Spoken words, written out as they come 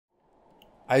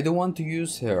I don't want to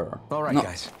use her. All right, no.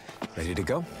 guys. Ready to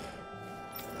go?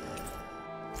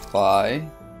 Bye.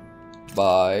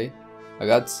 Bye. I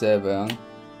got 7.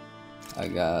 I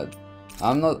got...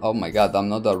 I'm not... Oh my god, I'm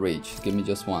not that rich. Give me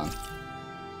just 1.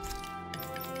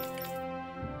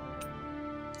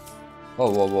 Oh,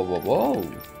 whoa, whoa, whoa, whoa.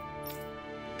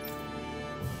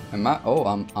 Am I... Oh,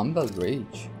 I'm that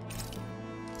rich.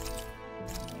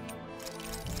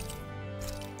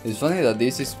 It's funny that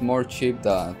this is more cheap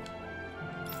than...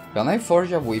 Can I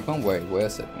forge a weapon? Wait a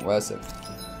second, wait a second.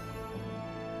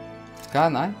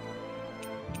 Can I?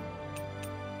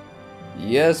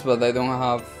 Yes, but I don't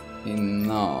have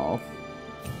enough.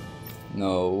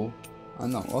 No. I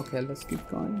know. Okay, let's keep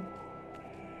going.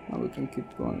 Now we can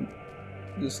keep going.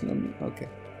 Just let me... Okay.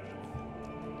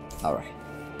 Alright.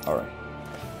 Alright.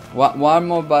 One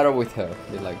more battle with her.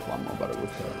 We like one more battle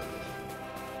with her.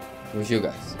 With you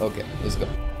guys. Okay, let's go.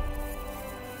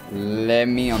 Let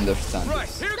me understand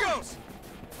this. Here goes.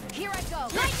 Here I go.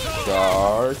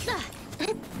 Charge.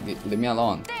 Leave me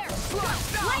alone.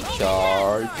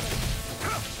 Charge.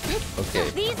 Okay.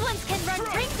 These ones can run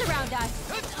rings around us.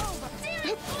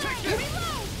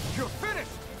 You're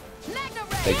finished.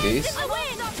 Take this.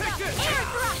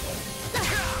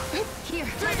 Here.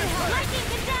 Lightning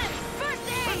condemned. First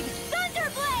aid.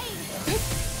 Thunderblade.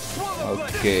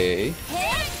 Okay.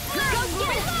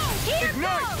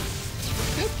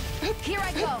 Here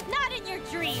I go. Not in your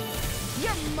dreams.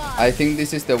 You're mine. I think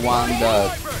this is the one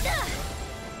that...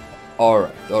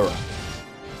 Alright, alright.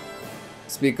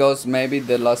 It's because maybe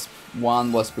the last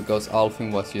one was because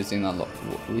Alfin was using a lot.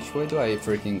 Which way do I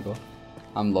freaking go?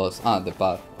 I'm lost. Ah, the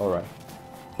path. Alright.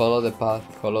 Follow the path,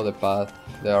 follow the path.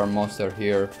 There are monsters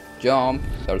here. Jump.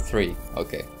 There are 3.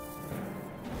 Okay.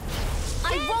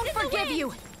 I won't forgive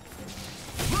you.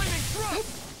 Lightning thrust.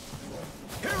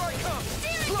 Here I come.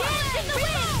 Dance in the wind.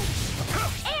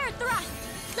 Air thrust.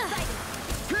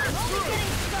 I'm only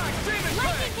getting started.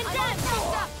 Lightning condemned.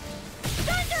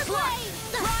 Thunderblade.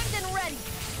 Primed and ready.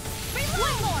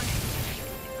 One more.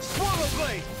 Swallow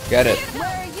blade. Get it.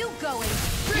 Where are you going?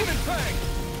 Demon fang.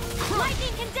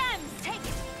 Lightning condemns. Take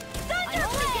it.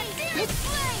 Thunderblade.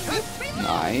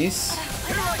 Nice.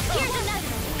 Here's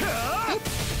another.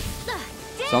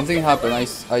 Something happened. I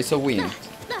saw wind.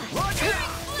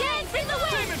 Dance in the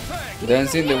wind.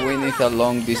 Dance in the wind is a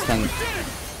long distance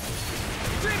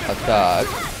attack.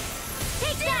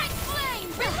 Take that. Flame.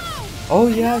 Reload. Oh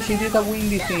yeah, she did a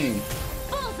windy thing.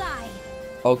 Bullseye.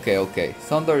 Okay, okay.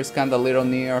 Thunder is kinda little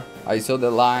near. I saw the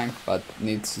line, but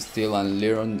needs still a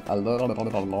little.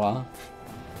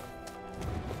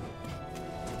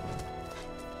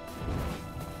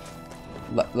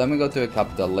 Let me go to the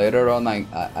capital. Later on,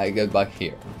 I get back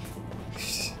here.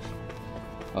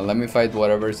 Well, let me fight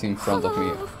whatever's in front of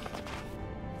me.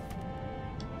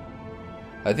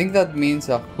 I think that means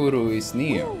a Huru is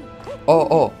near. Oh,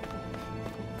 oh.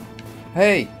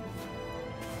 Hey.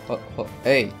 Oh, oh,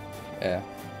 hey. Yeah.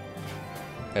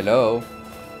 Hello.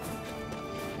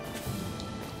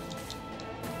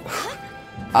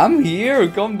 I'm here.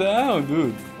 Calm down,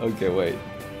 dude. Okay, wait.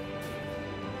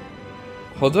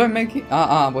 How do I make it?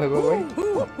 Wait.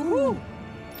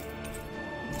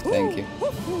 Thank you.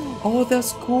 Oh,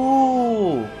 that's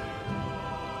cool.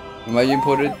 Imagine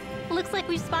put it. Looks like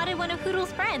we've spotted one of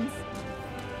Hoodle's friends.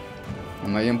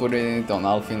 Imagine putting it on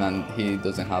Alfin and he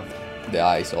doesn't have the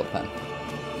eyes open.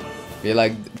 Be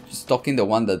like stalking the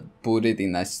one that put it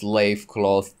in a slave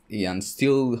cloth and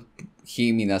still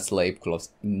him in a slave cloth.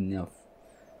 Enough.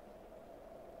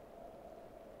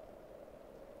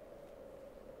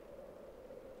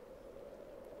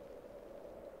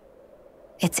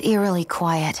 It's eerily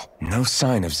quiet. No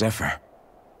sign of Zephyr.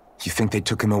 You think they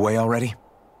took him away already?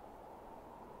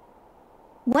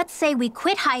 What say we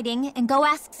quit hiding and go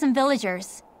ask some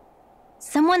villagers?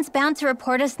 Someone's bound to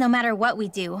report us no matter what we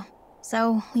do,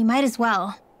 so we might as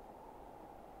well.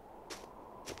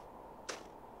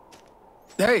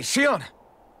 Hey, Shionne!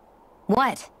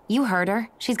 What? You heard her.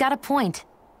 She's got a point.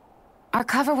 Our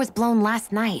cover was blown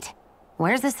last night.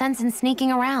 Where's the sense in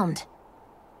sneaking around?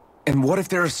 And what if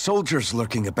there are soldiers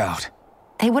lurking about?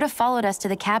 They would have followed us to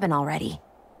the cabin already.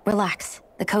 Relax.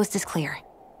 The coast is clear.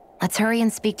 Let's hurry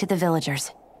and speak to the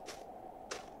villagers.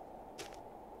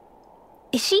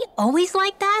 Is she always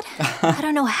like that? I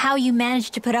don't know how you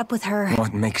managed to put up with her.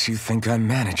 What makes you think I'm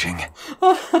managing?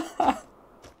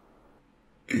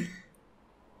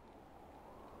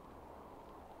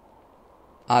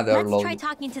 Let's try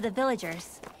talking to the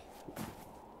villagers.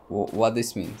 What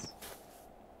this means?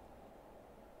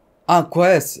 Ah,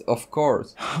 quest, of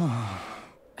course.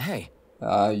 Hey.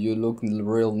 You look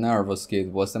real nervous,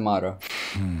 kid. What's the matter?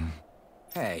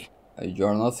 Hey,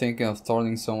 You're not thinking of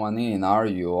turning someone in, are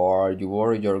you? Or are you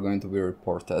worried you're going to be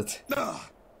reported?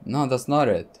 No, that's not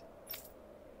it.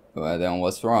 Well, then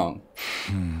what's wrong?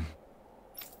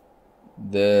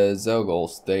 The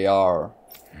Zogos, they are...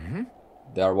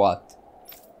 They are what?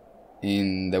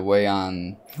 In the way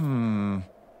and...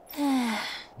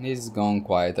 He's gone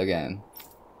quiet again.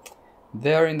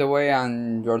 They're in the way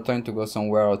and you're trying to go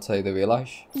somewhere outside the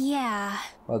village? Yeah.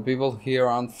 But people here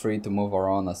aren't free to move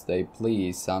around as they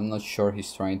please. I'm not sure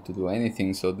he's trying to do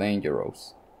anything so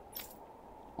dangerous.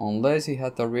 Unless he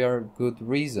had a real good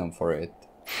reason for it.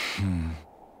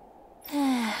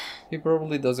 He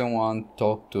probably doesn't want to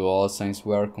talk to us since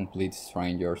we are complete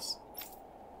strangers.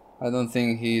 I don't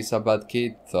think he's a bad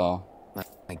kid though.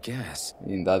 I guess.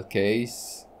 In that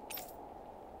case...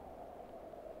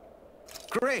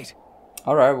 Great!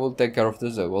 Alright, we'll take care of the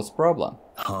Zogos problem.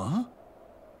 Huh?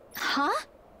 Huh?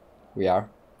 We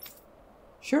are?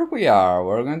 Sure we are.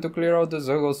 We're going to clear out the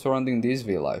Zogos surrounding this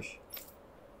village.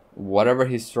 Whatever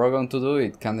he's struggling to do,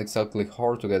 it can't exactly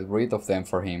hurt to get rid of them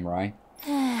for him, right?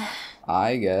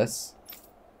 I guess.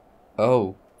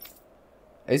 Oh.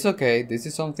 It's okay, this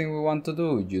is something we want to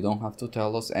do. You don't have to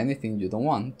tell us anything you don't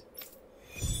want.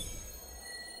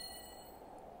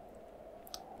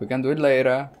 We can do it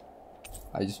later.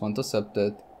 I just want to accept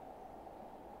it.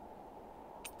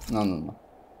 No.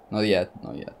 Not yet,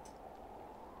 not yet.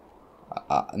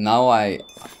 Now I...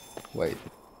 Wait.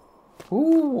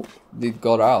 Who did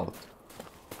got out?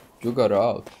 You got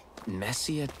out.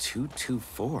 Messia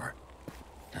 224.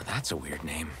 Now that's a weird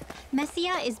name.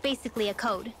 Messia is basically a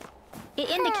code. It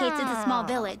indicates it's a small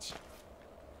village.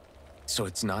 So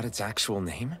it's not its actual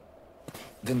name?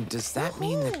 Then does that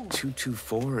mean that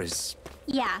 224 is...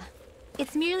 Yeah.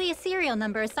 It's merely a serial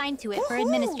number assigned to it for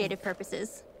administrative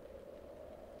purposes.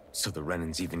 So the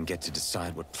Renans even get to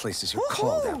decide what places are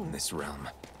called out in this realm.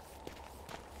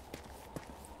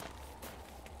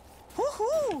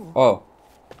 Oh.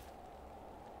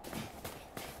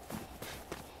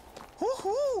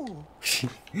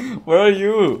 Where are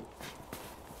you?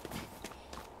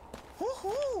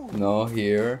 No,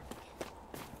 here.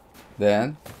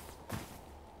 Then.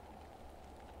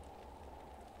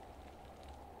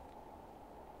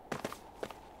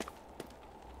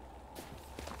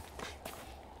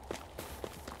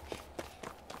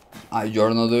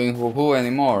 You're not doing hoo-hoo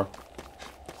anymore.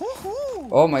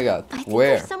 Oh my god, I think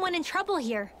where? there's someone in trouble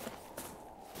here.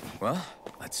 Well,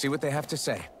 let's see what they have to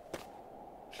say.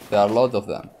 There are a lot of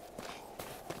them.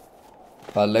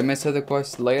 But let me set the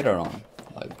quest later on.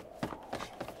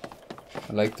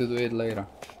 I like to do it later.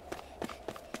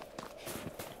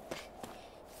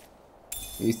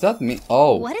 Is that me?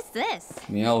 Oh. What is this?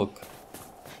 Milk.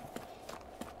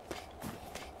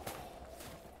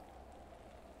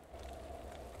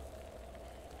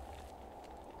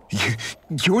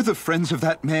 You're the friends of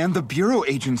that man the Bureau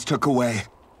agents took away.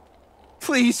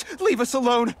 Please, leave us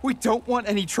alone. We don't want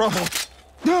any trouble.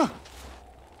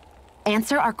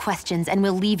 Answer our questions and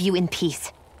we'll leave you in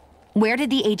peace. Where did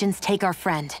the agents take our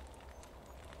friend?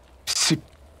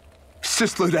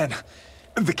 Sisluden,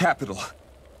 the capital.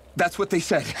 That's what they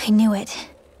said. I knew it.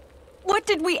 What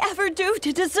did we ever do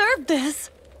to deserve this?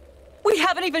 We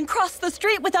haven't even crossed the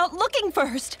street without looking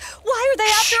first. Why are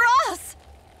they after us?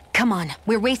 Come on,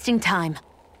 we're wasting time.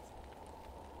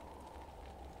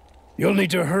 You'll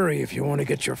need to hurry if you want to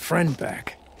get your friend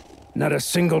back. Not a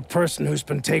single person who's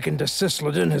been taken to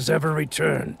Sisleden has ever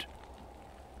returned.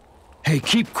 Hey,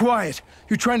 keep quiet.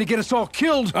 You're trying to get us all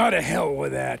killed. Out of hell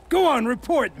with that. Go on,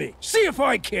 report me. See if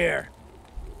I care.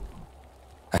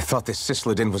 I thought this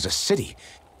Sisleden was a city.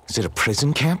 Is it a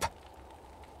prison camp?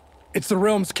 It's the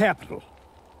realm's capital.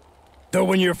 Though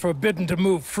when you're forbidden to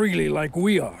move freely like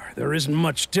we are, there isn't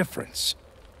much difference.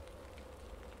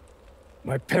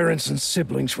 My parents and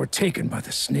siblings were taken by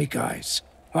the Snake Eyes.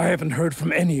 I haven't heard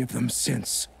from any of them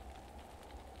since.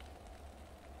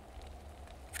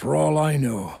 For all I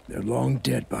know, they're long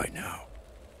dead by now.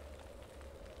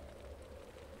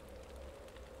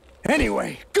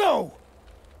 Anyway, go!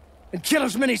 And kill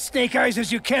as many Snake Eyes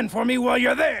as you can for me while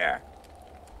you're there!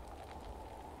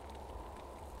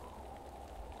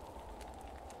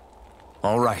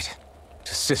 All right.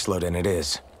 To Sisleden it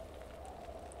is.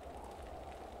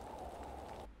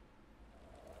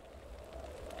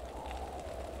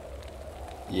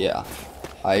 Yeah.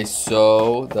 I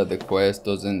saw that the quest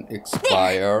doesn't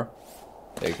expire.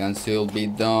 They can still be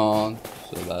done.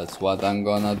 So that's what I'm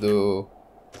gonna do.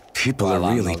 People While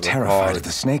are I'm really not terrified recording. of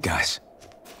the Snake Eyes.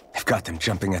 They've got them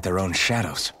jumping at their own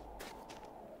shadows.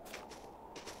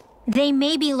 They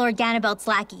may be Lord Ganabelt's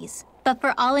lackeys, but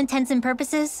for all intents and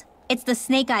purposes, it's the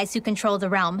Snake Eyes who control the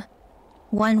realm.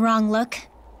 One wrong look,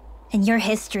 and your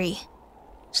history.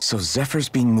 So Zephyr's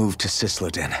being moved to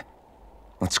Cisloden.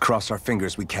 Let's cross our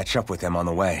fingers we catch up with him on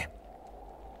the way.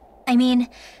 I mean,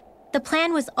 the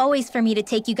plan was always for me to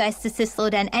take you guys to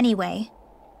Cisloden anyway.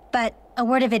 But a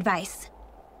word of advice.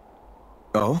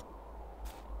 Oh?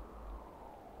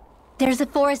 There's a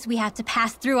forest we have to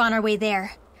pass through on our way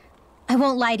there. I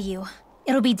won't lie to you.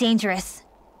 It'll be dangerous.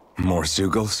 More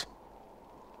Zeugles?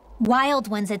 Wild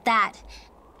ones at that.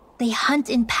 They hunt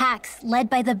in packs, led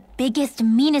by the biggest,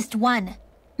 meanest one.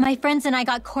 My friends and I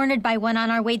got cornered by one on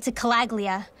our way to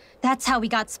Calaglia. That's how we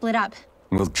got split up.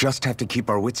 We'll just have to keep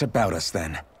our wits about us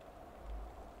then.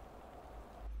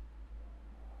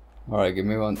 Alright, give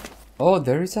me one. Oh,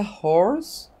 there is a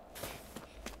horse?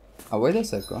 Oh, wait a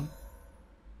second.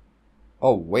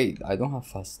 Oh, wait, I don't have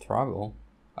fast travel.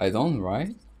 I don't,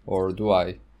 right? Or do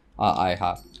I? Ah, I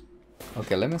have.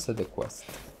 Okay, let me set the quest.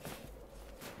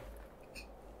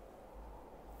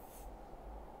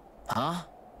 Huh?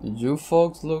 You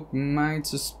folks look mighty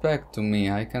suspect to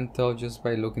me. I can tell just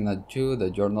by looking at you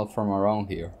that you're not from around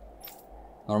here.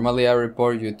 Normally I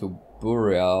report you to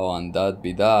burial and that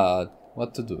be that.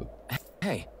 What to do?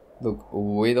 Hey. Look,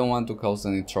 we don't want to cause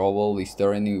any trouble. Is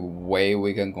there any way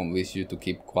we can convince you to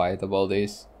keep quiet about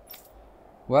this?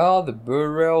 Well, the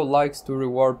burial likes to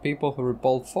reward people who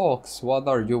report folks. What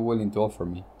are you willing to offer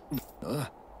me?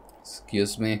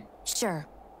 Excuse me? Sure.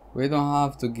 We don't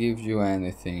have to give you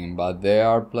anything, but there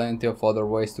are plenty of other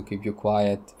ways to keep you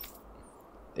quiet.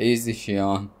 Easy,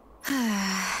 Shionne.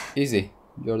 Easy.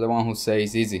 You're the one who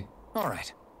says easy.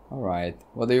 Alright. Alright.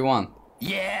 What do you want?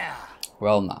 Yeah!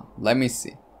 Well now, let me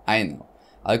see. I know.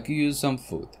 I could use some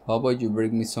food. How about you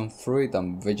bring me some fruit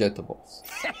and vegetables?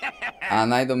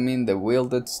 And I don't mean the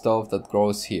wilted stuff that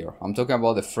grows here. I'm talking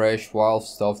about the fresh, wild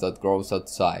stuff that grows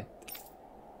outside.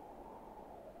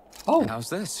 Oh! How's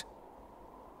this?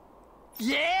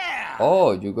 Yeah!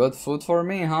 Oh, you got food for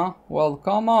me, huh? Well,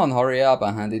 come on, hurry up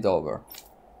and hand it over.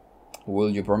 Will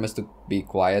you promise to be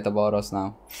quiet about us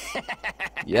now?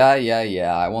 Yeah,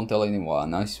 I won't tell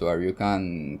anyone. I swear, you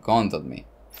can contact me.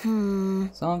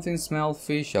 Something smells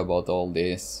fishy about all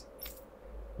this.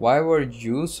 Why were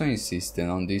you so insistent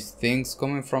on these things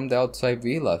coming from the outside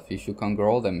village if you can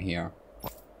grow them here?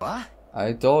 What?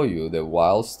 I told you, the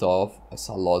wild stuff is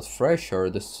a lot fresher.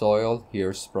 The soil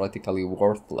here is practically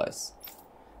worthless.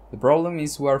 The problem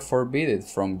is we are forbidden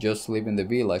from just leaving the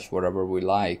village wherever we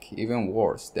like. Even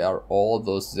worse, there are all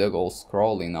those Zeugles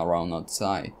crawling around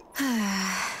outside.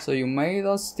 So you made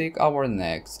us stick our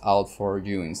necks out for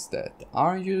you instead.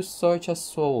 Aren't you such a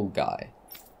soul guy?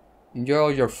 Enjoy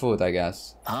all your food, I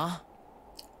guess. Huh?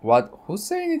 What? Who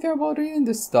said anything about eating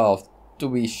the stuff? To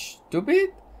be stupid?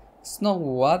 It's not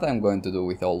what I'm going to do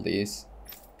with all this.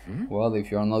 Well,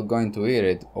 if you're not going to eat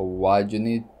it, or what you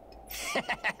need...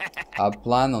 I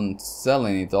plan on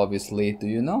selling it, obviously. Do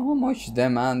you know how much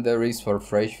demand there is for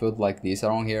fresh food like this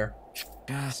around here?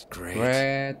 That's great.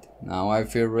 Great. Now I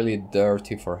feel really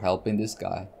dirty for helping this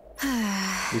guy.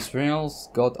 This funeral's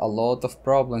got a lot of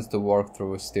problems to work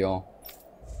through still.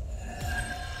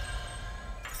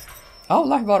 Oh,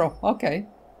 life bottle. Okay.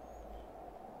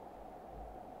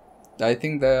 I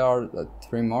think there are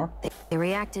 3 more. They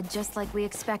reacted just like we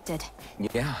expected.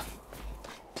 Yeah.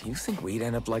 Do you think we'd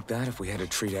end up like that if we had to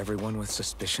treat everyone with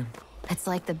suspicion? It's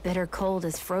like the bitter cold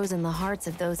has frozen the hearts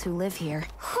of those who live here.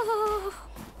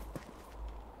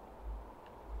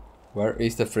 Where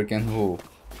is the freaking who?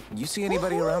 You see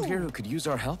anybody around here who could use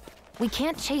our help? We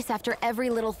can't chase after every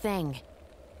little thing.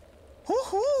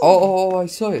 Oh, I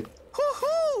saw it.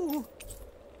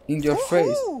 In your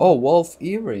face. Oh, wolf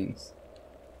earrings.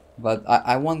 But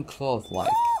I want clothes like.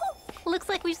 Looks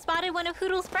like we've spotted one of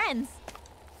Hoodle's friends.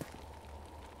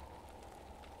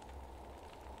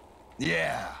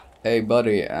 Yeah. Hey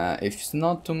buddy, if it's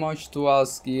not too much to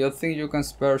ask, you think you can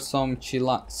spare some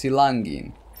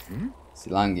silangin?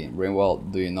 Silangin, well,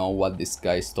 do you know what this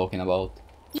guy is talking about?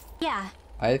 Yeah.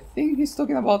 I think he's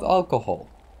talking about alcohol.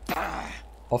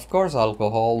 Of course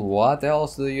alcohol, what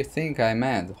else do you think I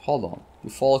meant? Hold on,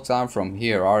 you folks aren't from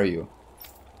here, are you?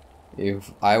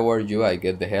 If I were you, I'd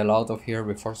get the hell out of here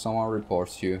before someone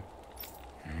reports you.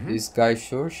 This guy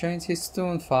sure changed his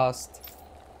tune fast.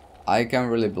 I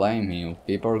can't really blame him.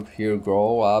 People here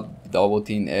grow up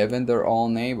doubting even their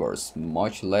own neighbors,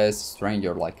 much less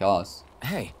strangers like us.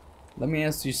 Hey. Let me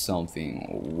ask you something.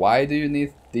 Why do you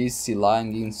need this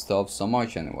silangin stuff so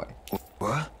much anyway?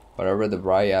 What? Whatever the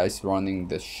bright eyes running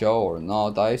the show or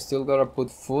not, I still gotta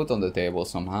put food on the table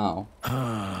somehow.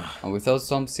 And without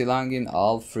some silangin,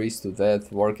 I'll freeze to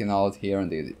death working out here in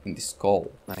this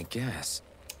cold. I guess.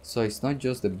 So it's not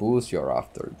just the booze you're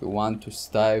after. You want to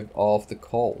stave off the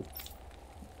cold.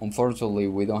 unfortunately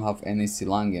we don't have any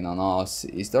silangin on us.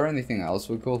 Is there anything else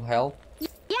we could help?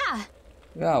 Yeah.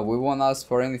 Yeah, we won't ask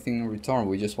for anything in return,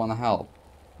 we just wanna help.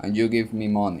 And you give me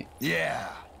money. Yeah.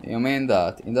 You mean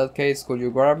that? In that case, could you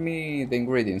grab me the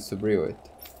ingredients to brew it?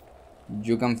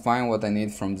 You can find what I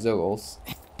need from Zeugles.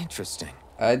 Interesting.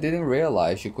 I didn't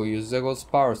realize you could use Zeugles'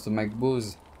 powers to make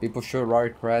booze. People sure are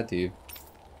creative.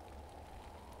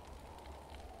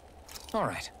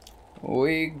 Alright.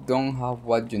 We don't have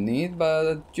what you need,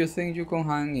 but you think you can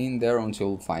hang in there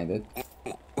until we find it?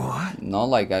 What? Not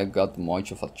like I got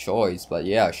much of a choice, but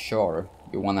yeah, sure.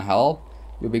 You wanna help?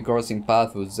 You'll be crossing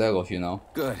paths with Zeugles, you know.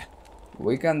 Good.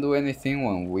 We can do anything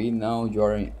when we know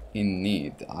you're in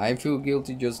need. I feel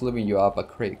guilty just leaving you up a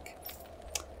creek.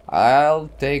 I'll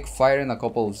take fighting a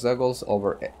couple of Zeugles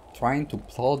over trying to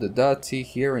plow the Dead Sea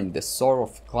here in this sort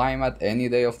of climate any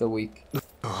day of the week.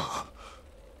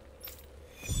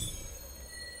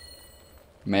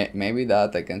 Maybe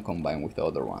that I can combine with the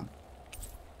other one.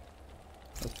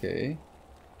 Okay.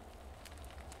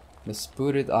 Let's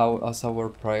put it out as our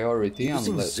priority.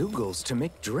 Using and Zeugles to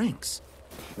make drinks.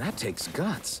 That takes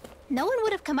guts. No one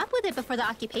would have come up with it before the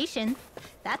occupation.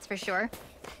 That's for sure.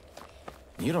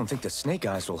 You don't think the Snake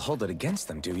Eyes will hold it against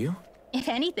them, do you? If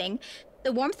anything,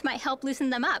 the warmth might help loosen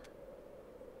them up.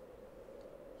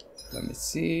 Let me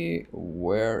see.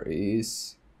 Where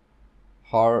is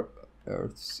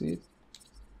Earthseed?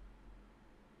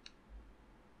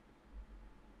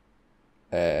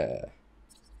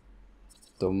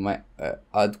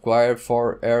 Acquire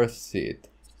for Earthseed.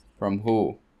 From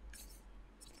who?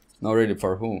 Not really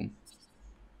for whom.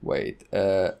 Wait,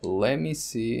 let me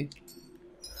see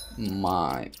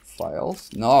my files.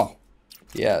 No.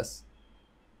 Yes.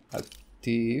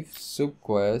 Active,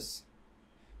 subquest,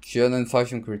 Shionne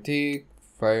Fashion Critique,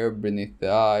 Fire Beneath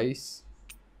the Ice.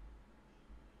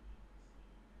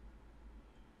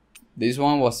 This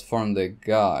one was from the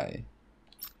guy.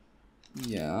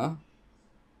 Yeah.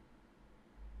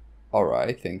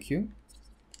 Alright, thank you.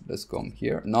 Let's come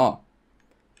here. No.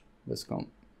 Let's come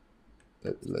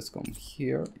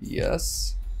here.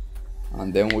 Yes.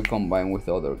 And then we combine with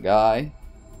the other guy.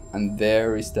 And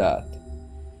there is that.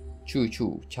 Choo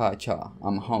choo, cha cha.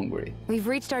 I'm hungry. We've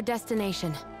reached our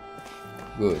destination.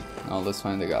 Good. Now let's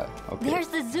find the guy. Okay. There's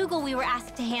the Zeugle we were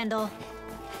asked to handle.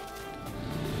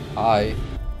 Hi.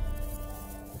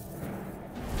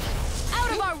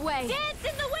 Out of our way! Dance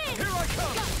in the wind! Here I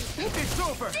come! It's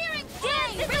over! Steering!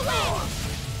 Dance in the wind!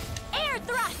 Air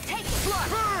thrust! Take it!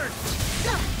 Burn!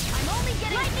 I'm only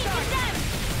getting lightning condemned!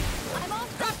 I'm all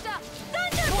stuffed up!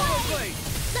 Thunderblade!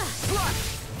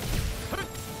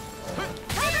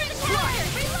 Cover the tower!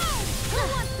 Reload! Who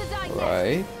wants to die next?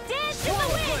 Right. Dance in the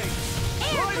wind!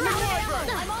 Air thrust!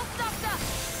 I'm all stuffed up!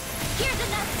 Here's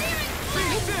enough steering!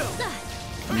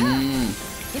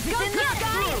 If it's in the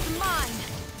sky, it's mine!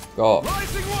 Go.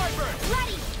 Rising Wyvern!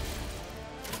 Ready!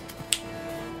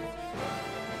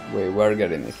 Wait, we're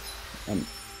getting it.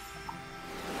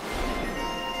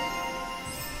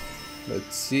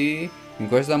 Let's see.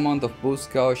 Increase the amount of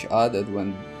boost gauge added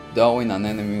when doing an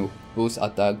enemy with boost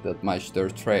attack that match their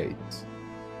traits.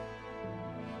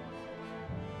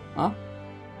 Huh?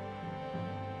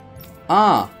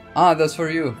 Ah, that's for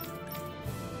you.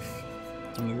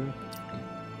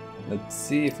 Let's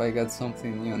see if I got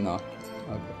something new. No.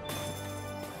 Okay.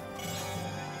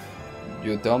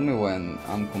 You tell me when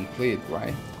I'm complete,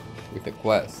 right? With the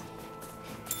quest.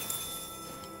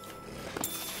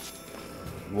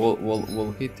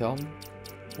 Will he tell me?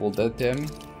 Will that tell me?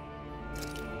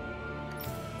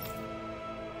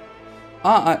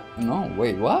 No,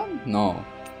 wait, what? No.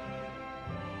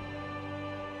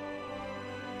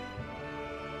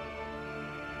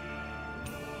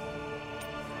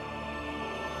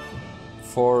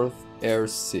 Fourth air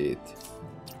seat.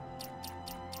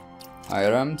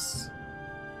 Items.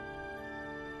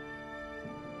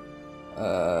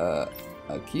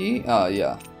 A key?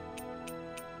 Yeah.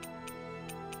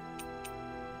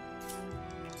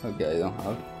 Okay, I don't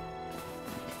have.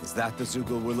 Is that the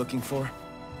Zeugle we're looking for?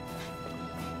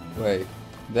 Wait,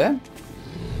 there?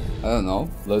 I don't know.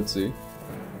 Let's see.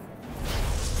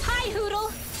 Hi,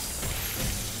 Hoodle!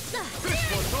 This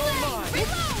one's all mine!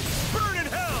 Reload! Burn in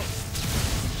hell!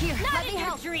 Here, let me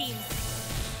help. Dreams.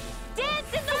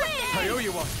 Dance in the wind! I owe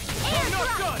you one! Air I'm not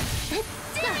thrust!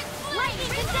 done!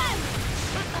 Lightning condemned!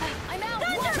 I'm out!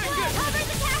 Thunderblade! Cover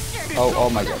the caster! Oh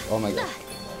my god, oh my god.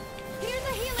 Here's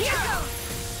a healing arrow!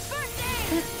 First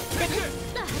aid! Take it!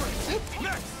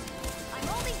 Next! I'm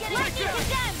only getting lightning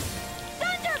condemned!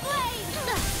 Thunderblade!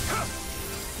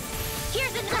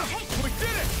 Here's another! We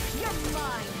did it! You're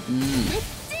mine!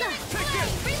 Take it!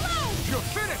 Reload! You're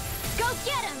finished! Go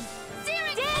get him!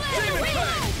 Dance in the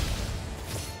wind!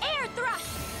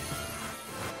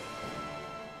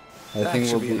 I That think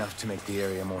should we'll be be enough to make the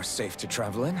area more safe to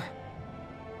travel in.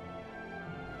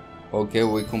 okay.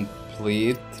 We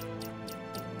complete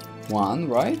one,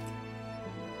 right?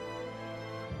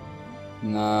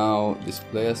 Now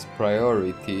display as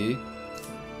priority.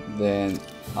 Then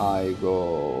I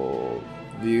go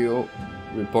view,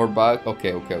 report back.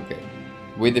 Okay.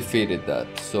 We defeated that.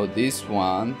 So this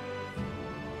one,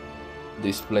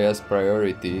 display as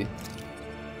priority,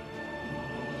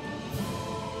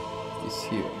 is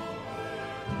here.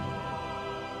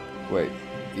 Wait,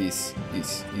 is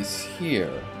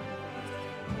here.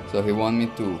 So he want me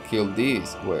to kill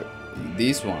this. Wait,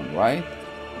 this one, right?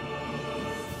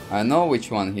 I know which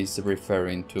one he's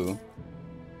referring to.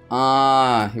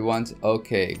 Ah, he wants.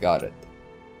 Okay, got it.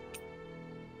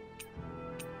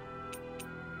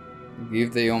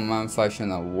 Give the young man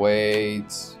fashion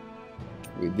awaits.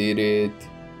 We did it.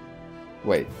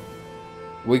 Wait,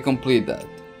 we complete that.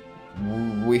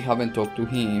 We haven't talked to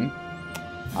him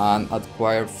and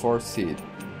acquired 4 seed.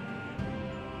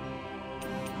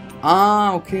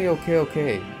 Ah,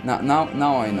 okay.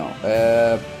 Now I know.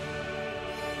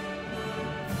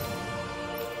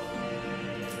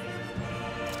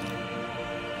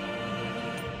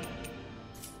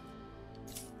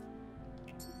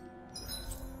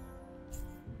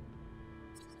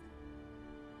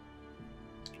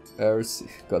 Air seed.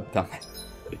 God damn it.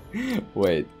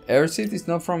 Wait, air seed is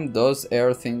not from those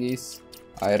air thingies,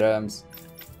 items,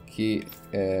 key.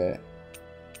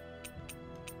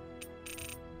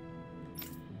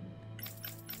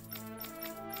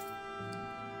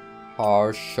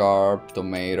 Hard, sharp,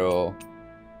 tomato,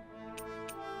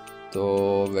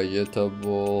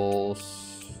 vegetables.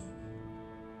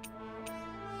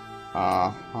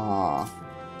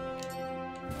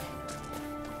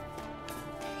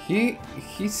 He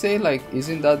say like,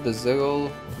 isn't that the Zegel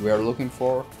we are looking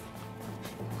for?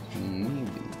 Maybe.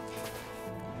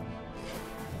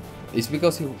 It's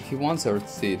because he wants Earth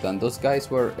Seed and those guys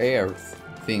were Earth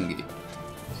thingy.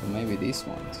 So maybe these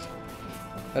ones.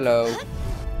 Hello.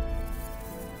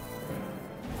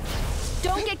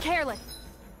 Don't get careless.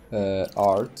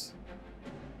 Art.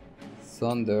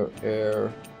 Thunder,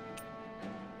 air.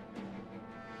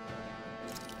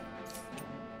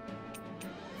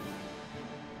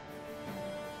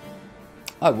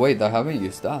 Ah, wait, I haven't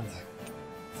used that.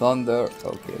 Thunder,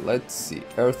 okay, let's see.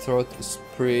 Air Throat,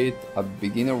 Spirit, a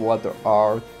beginner water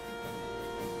art.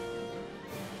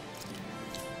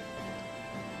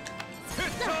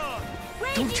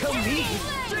 Don't tell me!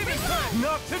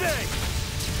 Not today!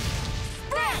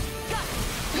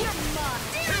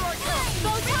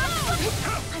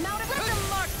 I'm out of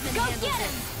marksman. Go get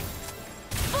him!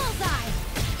 Bullseye!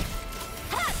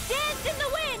 Ha! Dance in the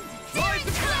wind! Searing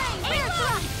flame! Air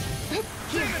thrust!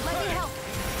 Here, let me help.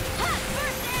 Ha!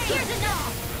 First aid! Here's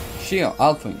enough! Shionne,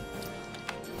 Alpha.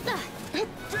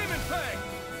 Searing flame!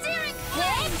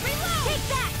 Reload! Take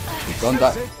that! Don't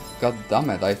die. God damn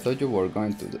it, I thought you were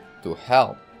going to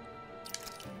hell.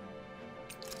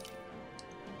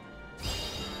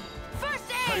 First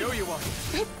aid! I owe you one.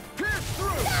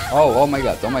 Oh my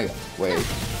god, wait.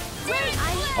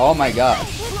 Oh my gosh.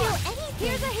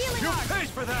 Here's a healing arm. Pays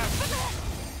for that!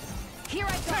 Here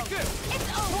I go.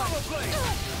 It's over.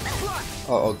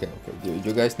 Oh, okay.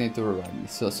 You guys need to revive me.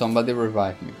 So somebody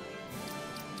revive me.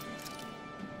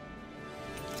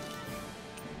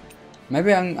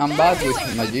 Maybe I'm bad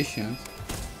with magicians.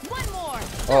 One more.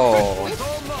 Oh,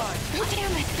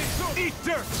 Damn it. Eat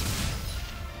dirt!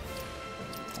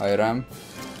 Iram.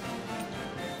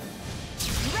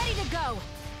 Ready to go.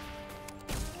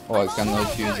 Oh, I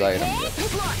cannot use Iram yet.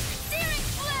 Searing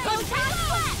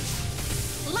flame.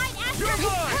 Light You're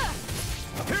astral. mine!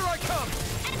 Here I come!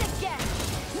 And again.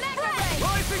 Mega ray.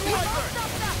 Rising Viper!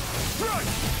 Run!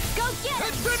 Go get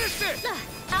And him. finish it!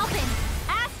 Alpin.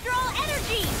 Astral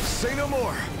energy. Say no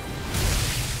more!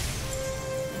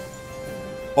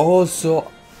 Oh,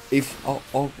 so if A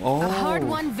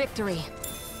hard-won victory.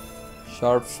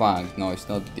 Sharp Fang. No, it's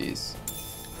not this.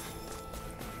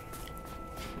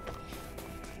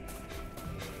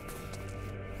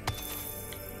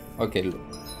 Okay, look.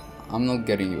 I'm not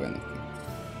getting you anything.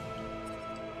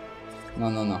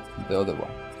 No. The other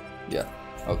one. Yeah.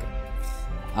 Okay.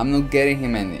 I'm not getting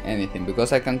him anything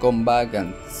because I can come back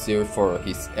and search for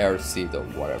his air seed or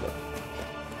whatever.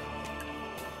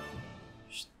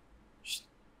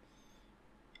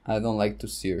 I don't like to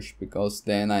search because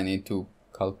then I need to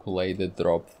calculate the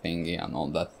drop thingy and all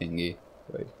that thingy.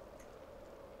 Wait.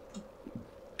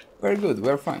 We're good,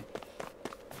 we're fine.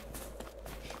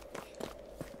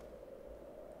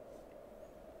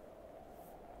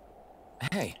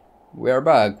 Hey. We are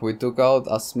back. We took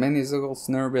out as many Zegels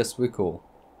nerve as we could.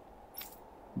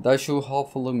 That should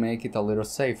hopefully make it a little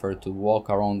safer to walk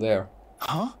around there.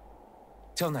 Huh?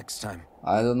 Till next time.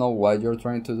 I don't know what you're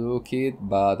trying to do, kid,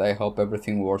 but I hope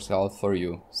everything works out for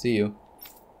you. See you.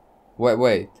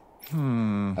 Wait.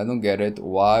 I don't get it.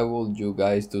 Why would you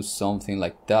guys do something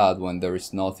like that when there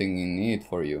is nothing in it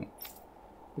for you?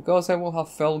 Because I would have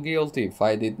felt guilty if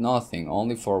I did nothing,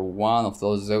 only for one of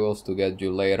those Zegos to get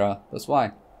you later. That's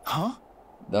why. Huh?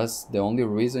 That's the only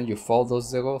reason you fought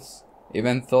those Zegos?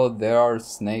 Even though there are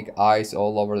snake eyes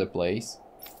all over the place?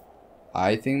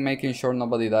 I think making sure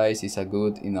nobody dies is a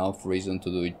good enough reason to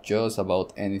do just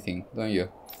about anything, don't you?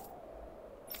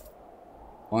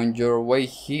 On your way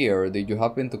here, did you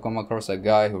happen to come across a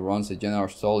guy who runs a general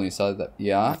store inside the...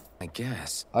 Yeah? I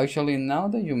guess. Actually, now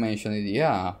that you mention it,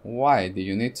 yeah. Why? Did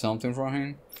you need something from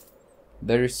him?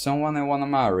 There is someone I wanna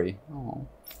marry. Oh.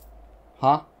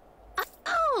 Huh?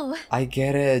 Oh! I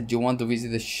get it. You want to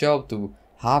visit the shop to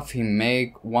have him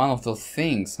make one of those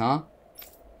things, huh?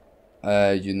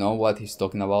 You know what he's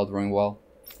talking about, Ringwell?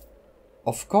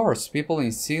 Of course, people in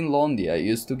Sinlondia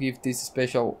used to give these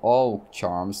special oak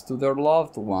charms to their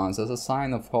loved ones as a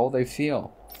sign of how they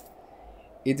feel.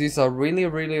 It is a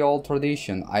really old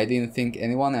tradition. I didn't think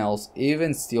anyone else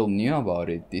even still knew about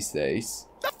it these days.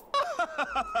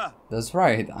 That's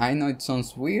right, I know it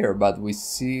sounds weird, but with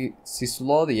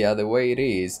Sinlondia the way it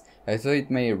is, I thought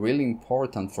it made it really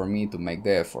important for me to make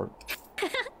the effort.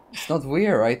 It's not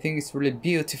weird, I think it's really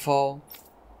beautiful.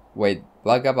 Wait,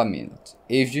 back up a minute.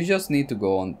 If you just need to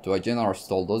go on to a general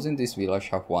store, doesn't this village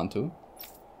have one too?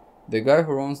 The guy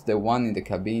who runs the one in the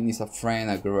cabin is a friend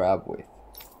I grew up with.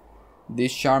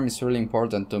 This charm is really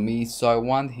important to me, so I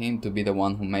want him to be the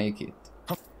one who make it.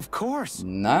 Of course.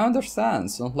 Now I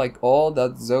understand, sounds like all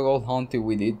that Zoggle hunting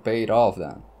we did paid off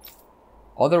then.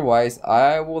 Otherwise,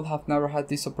 I would have never had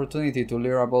this opportunity to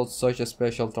learn about such a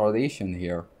special tradition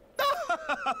here.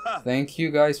 Thank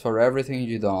you guys for everything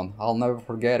you done. I'll never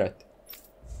forget it.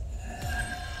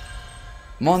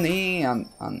 Money and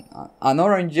an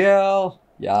orange gel.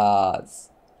 Yes.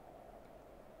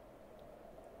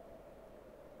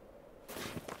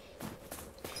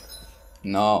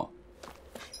 No.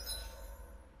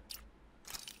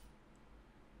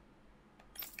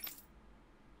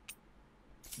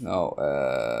 No.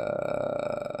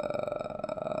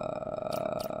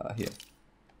 Here.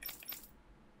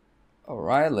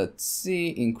 Alright, let's see.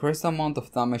 Increase amount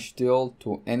of damage dealt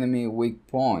to enemy weak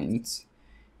points.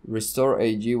 Restore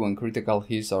AG when critical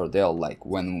hits are dealt, like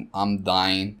when I'm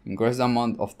dying. Increase the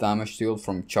amount of damage dealt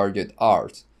from charged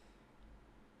arts.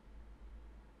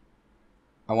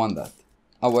 I want that.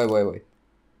 Oh, wait.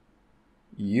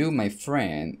 You, my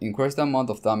friend, increase the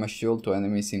amount of damage dealt to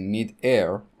enemies in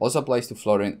mid-air. Also applies to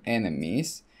floating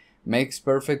enemies. Makes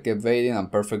perfect evading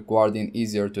and perfect guarding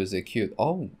easier to execute.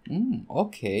 Oh,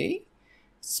 okay.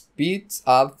 Speeds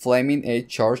up flaming edge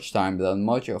charge time that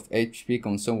much of HP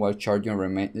consumed while charging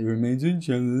remains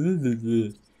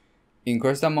unchanged.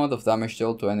 Increase the amount of damage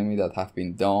dealt to enemies that have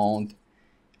been downed.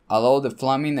 Allow the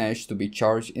flaming edge to be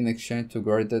charged in exchange to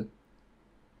greater.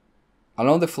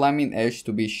 Allow the flaming edge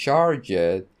to be charged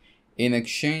in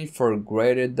exchange for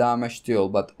greater damage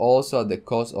dealt, but also at the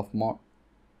cost of more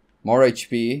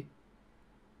HP.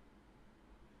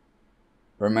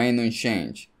 Remain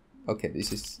unchanged. Okay,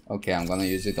 this is... Okay, I'm gonna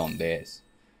use it on this.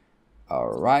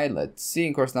 Alright, let's see.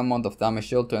 Increase the amount of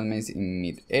damage dealt to enemies in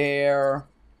mid-air.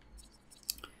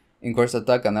 Increase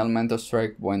attack and elemental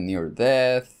strike when near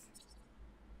death.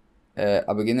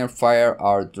 A beginner fire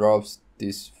art drops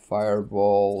these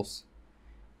fireballs.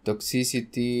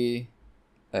 Toxicity.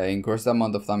 Increase the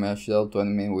amount of damage dealt to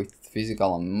enemies with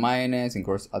physical and minus.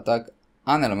 Increase attack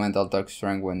and elemental attack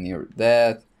strength when near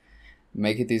death.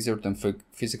 Make it easier to inflict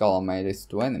physical damage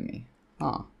to enemy.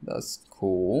 Huh, that's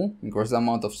cool. Increase the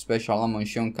amount of special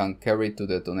ammunition can carry to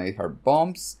detonate her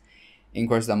bombs.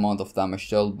 Increase the amount of damage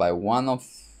dealt by one of...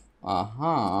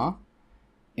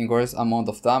 Increase amount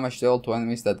of damage dealt to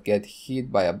enemies that get hit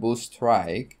by a boost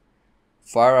strike.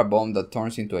 Fire a bomb that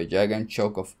turns into a giant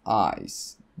choke of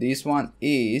ice. This one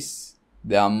is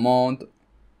the amount...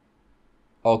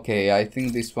 Okay, I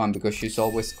think this one because she's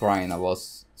always crying about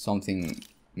something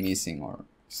missing or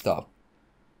stuff.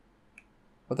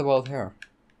 What about her?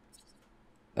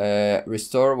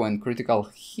 Restore when critical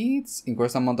hits.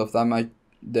 Increase amount of damage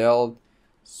dealt.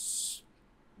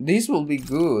 This will be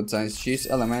good since she's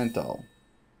elemental.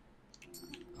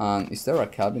 And is there a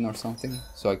cabin or something?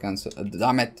 So I can...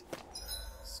 damn it!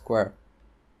 Square.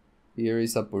 Here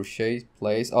is a purchase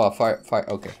place. Oh, fire,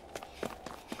 okay.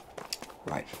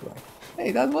 Right.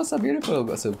 Hey, that was a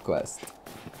beautiful sub-quest.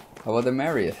 How about the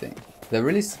Maria thing? They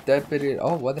really stepped it in.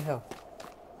 Oh, what the hell?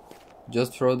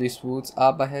 Just through these woods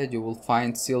up ahead, you will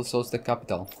find Silso's the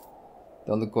capital.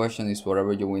 The only question is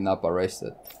wherever you wind up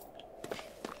arrested.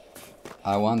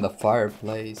 I want the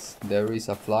fireplace. There is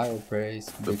a fireplace.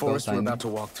 The forest we're about to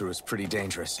walk through is pretty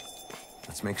dangerous.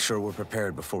 Let's make sure we're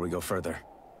prepared before we go further.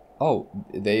 Oh,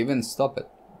 they even stop it.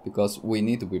 Because we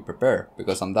need to be prepared.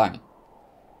 Because I'm dying.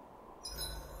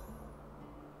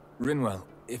 Rinwell,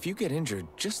 if you get injured,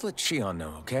 just let Shionne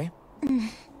know, okay?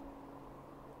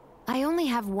 I only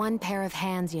have one pair of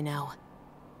hands, you know.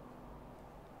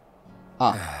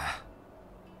 Ah.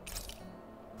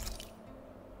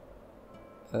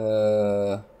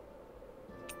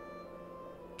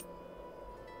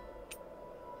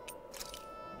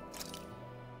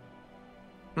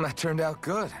 That turned out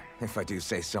good, if I do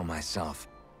say so myself.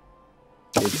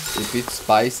 If it's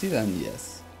spicy, then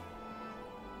yes.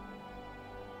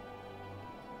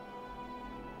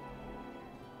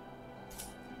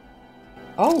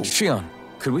 Oh! Shionne,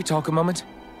 could we talk a moment?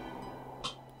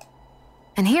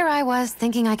 And here I was,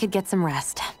 thinking I could get some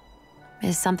rest.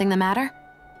 Is something the matter?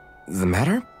 The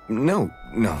matter? No,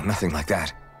 nothing like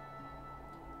that.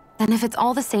 Then if it's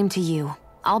all the same to you,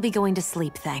 I'll be going to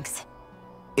sleep, thanks.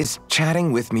 Is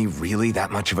chatting with me really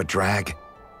that much of a drag?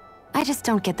 I just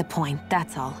don't get the point,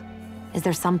 that's all. Is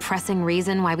there some pressing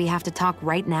reason why we have to talk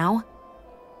right now?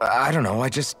 I don't know,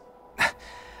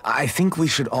 I think we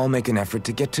should all make an effort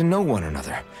to get to know one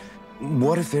another.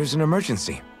 What if there's an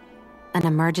emergency? An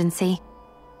emergency?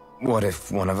 What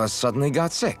if one of us suddenly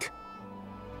got sick?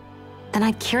 Then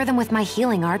I'd cure them with my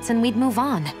healing arts and we'd move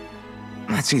on.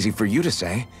 That's easy for you to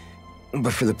say.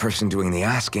 But for the person doing the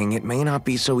asking, it may not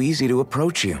be so easy to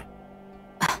approach you.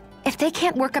 If they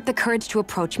can't work up the courage to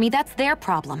approach me, that's their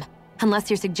problem. Unless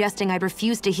you're suggesting I'd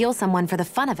refuse to heal someone for the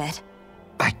fun of it.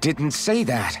 I didn't say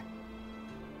that.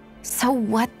 So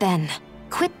what then?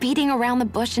 Quit beating around the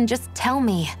bush and just tell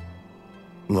me.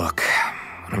 Look,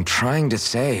 what I'm trying to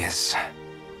say is...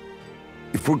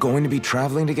 if we're going to be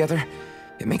traveling together,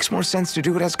 it makes more sense to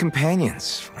do it as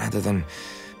companions, rather than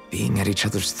being at each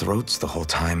other's throats the whole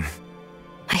time.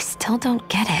 I still don't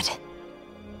get it.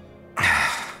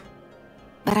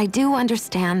 But I do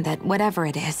understand that whatever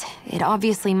it is, it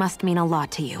obviously must mean a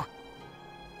lot to you.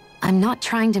 I'm not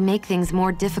trying to make things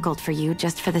more difficult for you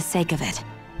just for the sake of it.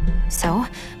 So,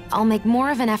 I'll make more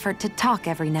of an effort to talk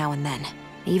every now and then,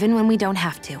 even when we don't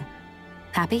have to.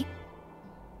 Happy?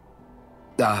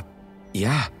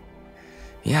 Yeah.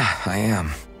 Yeah, I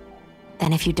am.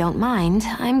 Then if you don't mind,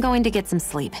 I'm going to get some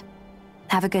sleep.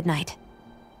 Have a good night.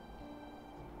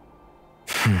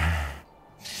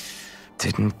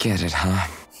 Didn't get it, huh?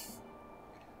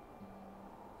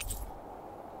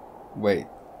 Wait.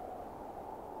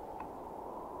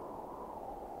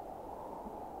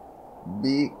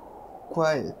 Be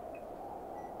quiet.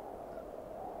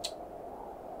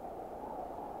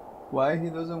 Why he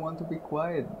doesn't want to be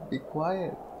quiet? Be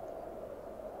quiet.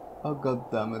 Oh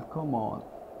god damn it, come on.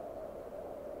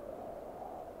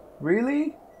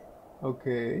 Really?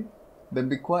 Okay. Then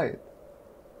be quiet.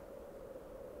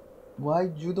 Why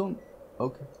you don't...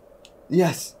 Okay.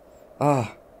 Yes!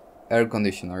 Ah. Air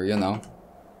conditioner, you know.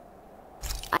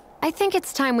 I think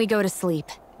it's time we go to sleep.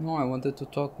 No, I wanted to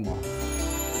talk more.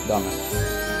 Damn it.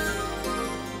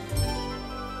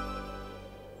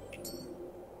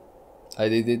 I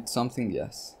did something,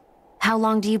 yes. How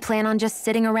long do you plan on just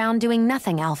sitting around doing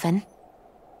nothing, Alphen?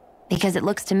 Because it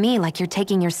looks to me like you're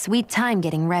taking your sweet time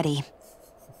getting ready.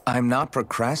 I'm not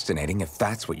procrastinating, if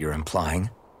that's what you're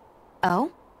implying.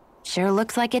 Oh? Sure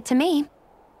looks like it to me.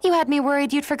 You had me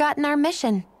worried you'd forgotten our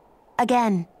mission.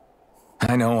 Again.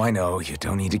 I know. You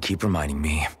don't need to keep reminding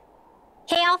me.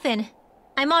 Hey, Alphen.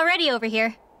 I'm already over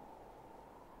here.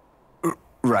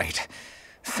 Right.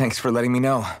 Thanks for letting me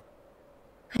know.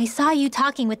 I saw you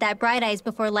talking with that Bright Eyes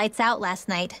before lights out last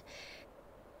night.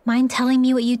 Mind telling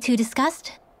me what you two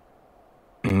discussed?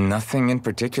 Nothing in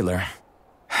particular.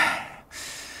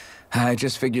 I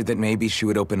just figured that maybe she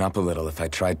would open up a little if I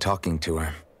tried talking to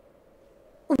her.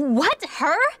 What?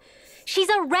 Her? She's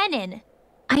a Renin.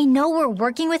 I know we're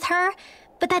working with her,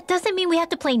 but that doesn't mean we have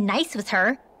to play nice with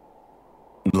her.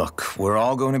 Look, we're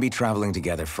all going to be traveling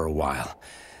together for a while.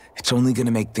 It's only going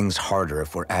to make things harder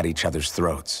if we're at each other's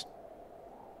throats.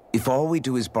 If all we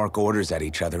do is bark orders at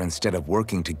each other instead of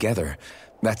working together,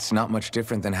 that's not much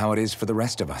different than how it is for the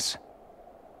rest of us.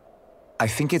 I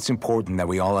think it's important that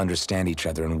we all understand each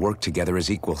other and work together as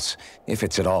equals, if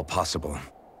it's at all possible.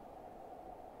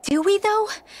 Do we, though?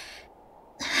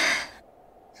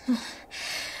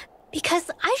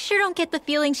 Because I sure don't get the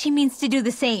feeling she means to do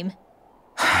the same.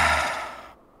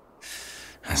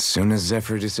 As soon as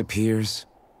Zephyr disappears,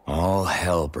 all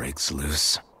hell breaks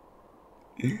loose.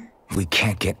 We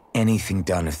can't get anything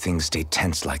done if things stay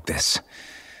tense like this.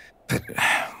 But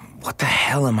what the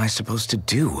hell am I supposed to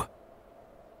do?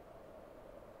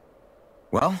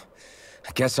 Well,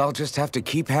 I guess I'll just have to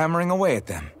keep hammering away at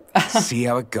them. See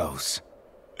how it goes.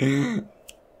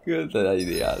 Good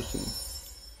idea,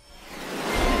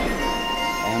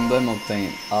 Emblem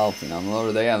obtained. Alpin,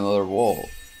 another day, another wall.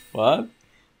 What?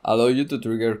 Allow you to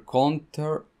trigger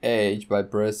counter H by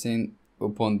pressing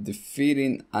upon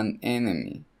defeating an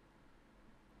enemy.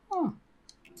 Huh.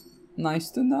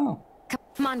 Nice to know.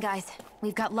 Come on, guys.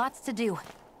 We've got lots to do.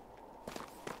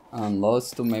 And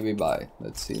lots to maybe buy.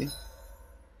 Let's see.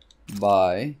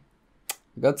 Buy.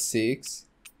 Got 6.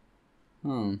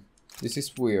 This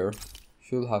is weird.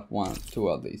 Should have 1,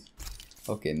 2 at least.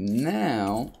 Okay,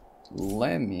 now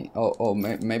let me.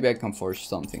 Maybe I can forge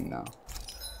something now.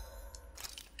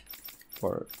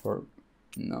 For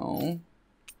no.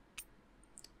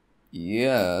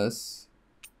 Yes.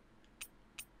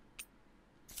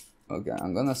 Okay,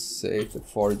 I'm gonna save the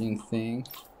forging thing.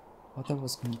 What I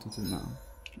was going to do now?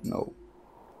 No.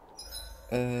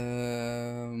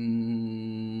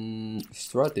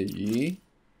 Strategy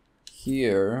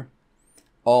here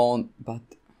on, but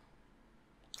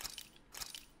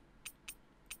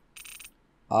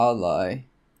ally.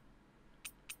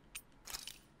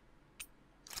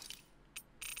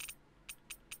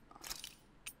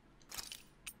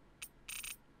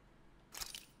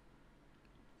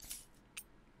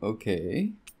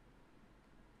 Okay.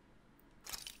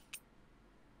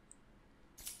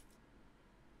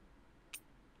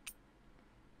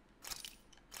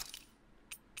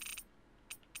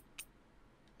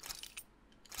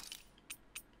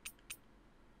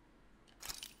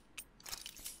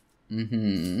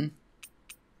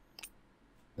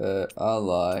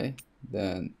 Ally,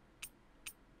 then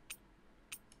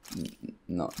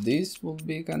no, this will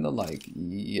be kind of like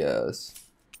yes.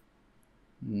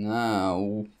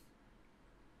 Now,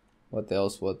 what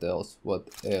else? What else? What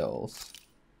else?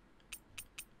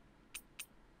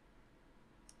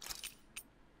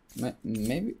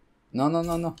 Maybe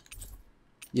no.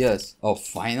 Yes. Oh,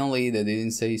 finally, they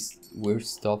didn't say weird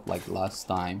stuff like last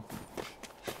time.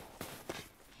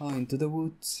 Oh, into the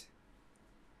woods.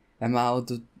 I'm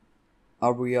out.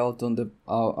 Are we out on the?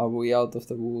 Are we out of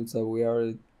the woods? Are we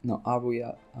are? No. Are we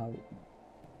out?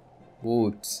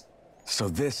 Woods. So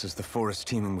this is the forest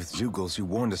teeming with Zeugles you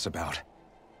warned us about.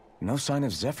 No sign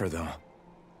of Zephyr, though.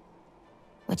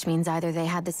 Which means either they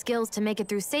had the skills to make it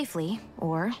through safely,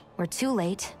 or we're too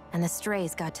late, and the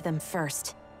strays got to them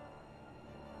first.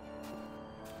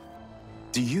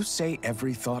 Do you say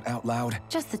every thought out loud?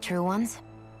 Just the true ones.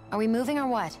 Are we moving or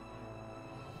what?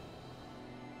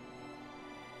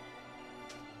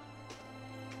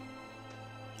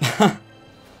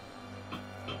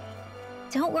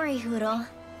 Don't worry, Hoodle.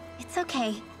 It's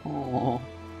okay. Oh.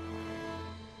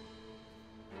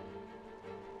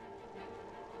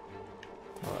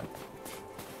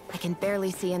 I can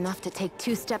barely see enough to take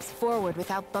 2 steps forward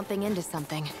without bumping into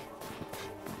something.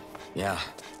 Yeah.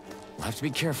 We'll have to be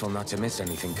careful not to miss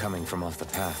anything coming from off the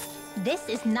path. This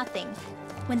is nothing.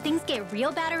 When things get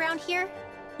real bad around here,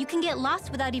 you can get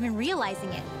lost without even realizing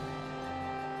it.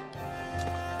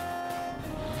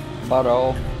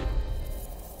 Battle.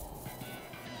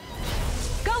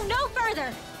 Go no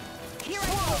further! Here I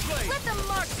go. Let the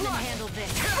marksman handle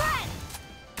this. Run!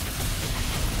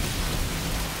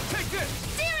 Take this!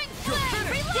 Searing flame!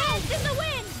 Reload! Dance in the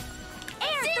wind!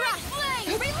 Air thrust! Flame!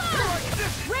 Reload!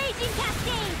 Raging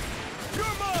cascade!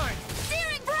 You're mine!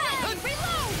 Searing flame!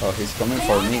 Reload! Oh, he's coming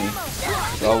for me.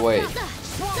 Go away.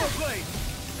 Swallow blade!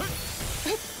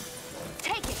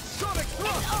 Take it! Sonic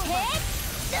thrust! Hit!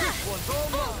 This one's all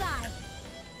mine! Bullseye!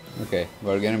 Okay,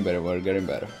 we're getting better. We're getting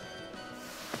better.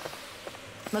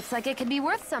 Looks like it could be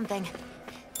worth something.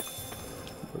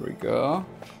 Here we go.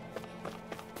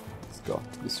 Let's go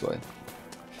this way.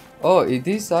 Oh, it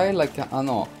is die like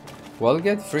no. Will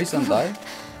get freeze and die?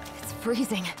 It's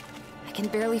freezing. I can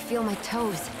barely feel my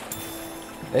toes.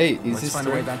 Hey, is Let's this find a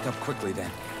way straight? back up quickly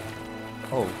then.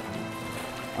 Oh,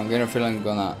 I'm gonna feel I'm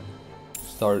gonna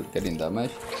start getting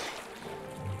damaged.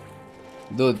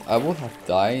 Dude, I would have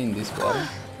died in this water.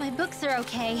 My books are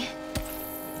okay.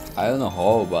 I don't know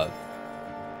how, but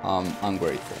I'm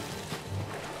grateful.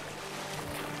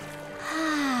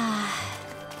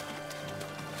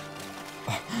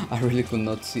 I really could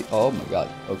not see. Oh my god.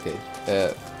 Okay.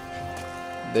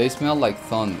 They smell like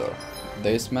thunder.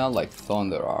 They smell like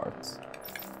thunder arts.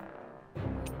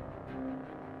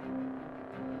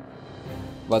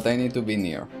 But I need to be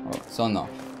near. Oh, so no.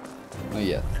 Not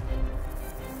yet.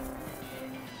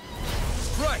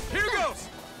 Right, here goes!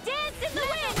 Dance in the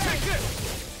wind! Take this!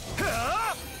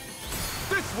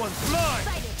 This one's mine!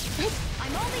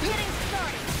 I'm only getting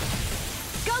started.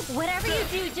 Go! Whatever you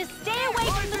do, just stay away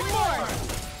from the sword!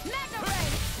 Magna Ray!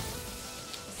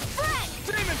 Spread!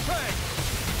 Demon Fang!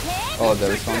 Oh,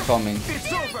 there's one coming.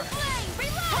 It's over!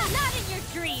 Reload! Not in your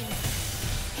dreams!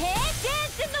 Hit!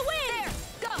 Dance in the wind! There!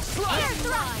 Go! Air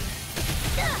thrust!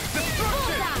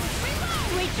 Bullseye!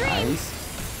 Sweet dreams! Nice.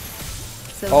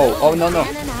 So Oh, no, no.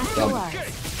 and an astral Dumb. arc.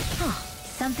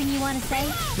 Something you want to say?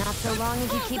 Not so long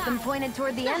as you keep them pointed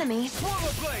toward the enemy.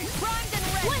 Swallow blade! Primed and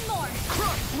ready! One more!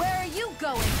 Crush! Where are you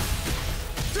going?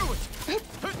 Do it!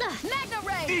 Magna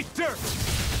Ray! Eat dirt!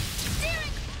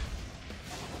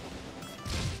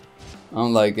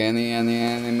 Unlike any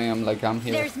anime, I'm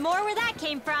here. There's more where that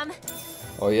came from.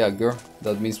 Oh yeah, girl.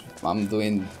 That means I'm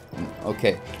doing...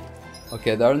 Okay.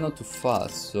 Okay, they're not too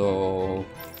fast, so...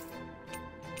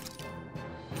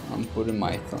 I'm putting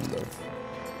my thunder.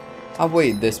 Ah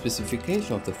wait, the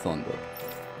specification of the thunder.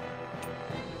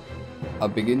 A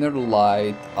beginner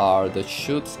light are that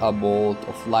shoots a bolt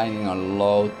of lightning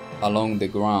along the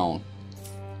ground.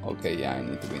 Okay, yeah, I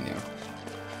need to be near.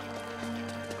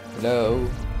 Hello?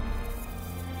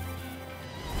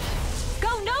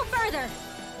 Go no further!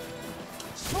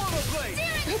 Swallow blade!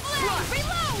 Searing flame!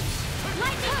 Reload!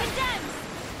 Lightning condemns!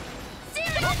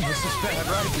 Searing This is bad,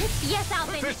 right? Yes,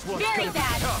 Alvin. This one's Very gonna be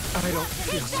bad. tough. I don't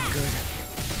feel so good.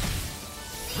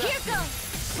 Here goes!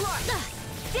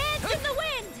 Dance in the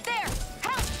wind! There!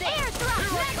 House air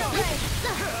thrust! Magna Ray!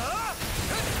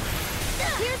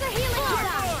 Here's a healing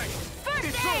shot!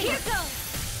 First aid! Here goes!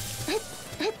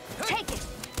 Take it!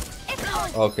 It's on!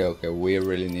 Okay, okay, we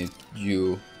really need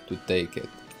you to take it.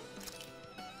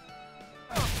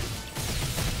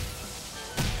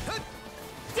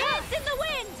 Dance in the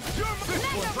wind!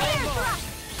 Magna air thrust!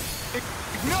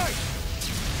 Ignite!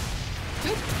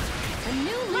 A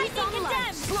new lease on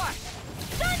life!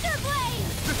 Thunderblade!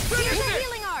 Here's a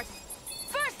healing art!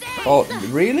 First aid! Oh,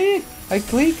 really? I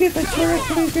click it? I swear I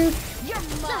click it. You're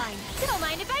mine! Don't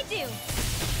mind if I do!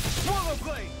 Swallow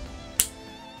blade!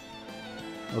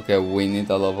 Okay, we need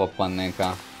a lot of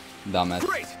Panenka. Damn it.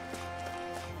 Great!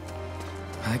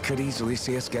 I could easily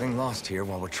see us getting lost here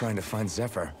while we're trying to find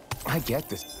Zephyr. I get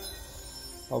this.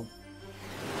 Oh.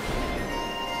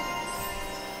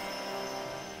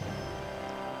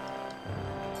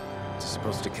 It's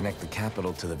supposed to connect the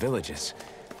capital to the villages.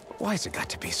 Why's it got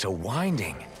to be so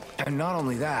winding? And not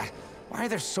only that, why are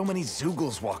there so many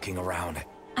Zoogles walking around?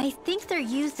 I think they're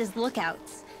used as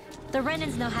lookouts. The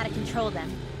Renans know how to control them.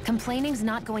 Complaining's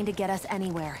not going to get us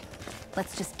anywhere.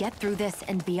 Let's just get through this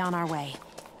and be on our way.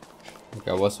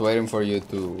 Okay, I was waiting for you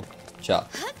to chat.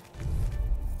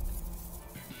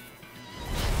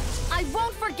 I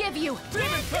won't forgive you!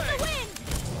 Dance in the wind!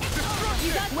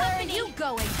 You got Where company. Are you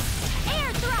going?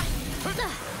 Air thrust!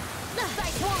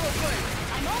 Swallow blade!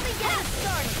 I'm only getting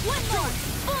started! One more!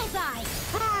 Bullseye!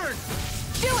 Burn!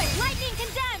 Do it! Lightning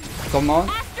condemned! Come on.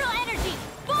 Astral energy!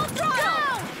 Full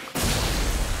throttle!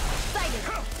 Sighted!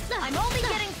 I'm only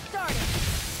getting started!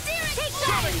 Searing Take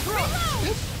that!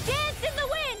 Reload! Dance in the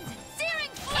wind!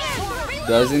 Searing flame!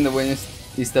 Dance in the Wind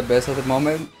is the best at the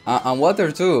moment. And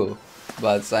water too.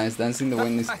 But since Dance in the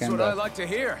Wind is That's what I kinda... like to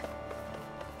hear.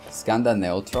 It's kinda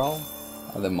neutral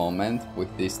at the moment with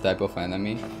this type of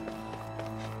enemy.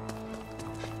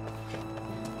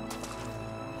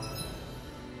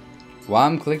 Why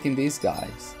I'm clicking these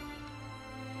guys?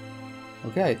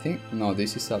 Okay, I think... No,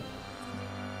 this is a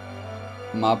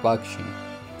map action.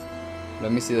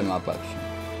 Let me see the map action.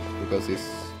 Because it's...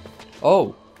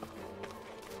 Oh!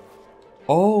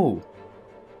 Oh!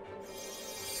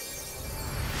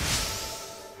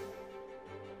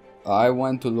 I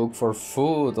went to look for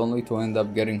food only to end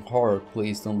up getting hurt.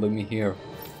 Please don't leave me here.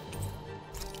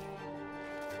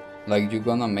 Like, you're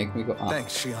gonna make me go... Ah,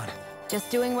 Thanks, Shionne. Just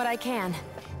doing what I can.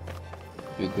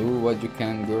 you do what you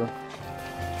can, girl.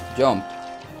 Jump.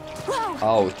 Whoa!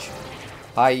 Ouch.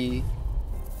 Hi.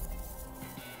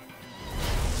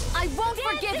 I won't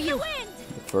forgive you!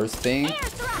 The first thing... Air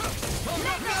thrust!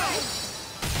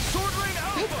 Sword Rain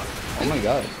Alpha! Oh my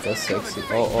god, that's sexy.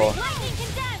 Oh, Lightning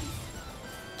condemned!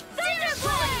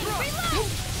 Thunderblade! Reload!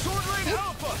 Sword Rain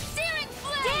Alpha! Searing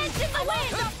flame! Dance in the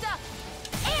wind!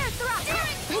 Air thrust!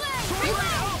 Searing flame! Sword Rain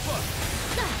Reload! Alpha!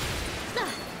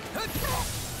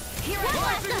 Here it is!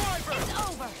 It's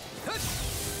over!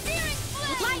 Searing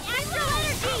flame! Light astral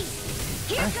energy!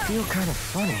 Here I goes! feel kind of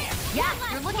funny. Yeah,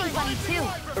 you're looking funny too!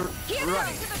 Here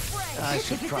right. goes to the fray! I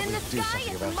should If it's probably in the do sky,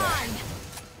 something it's about that. mine!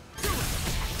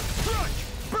 Crush!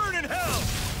 Burn in hell!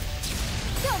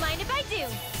 Don't mind if I do!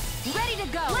 Ready to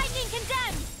go! Lightning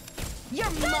condemned! You're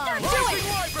mine! Do Rising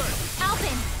it! Wyvern!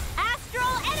 Alpin!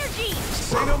 Astral energy!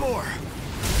 Say no more!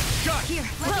 Got Here,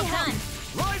 let me help!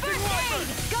 First aid!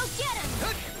 Go get him!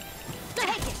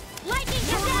 Take it! Lightning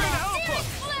cascade! Searing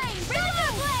flame!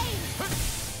 Razor blade!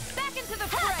 Back into the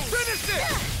fray! Finish it!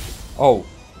 Oh,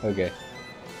 okay.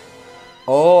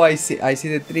 Oh, I see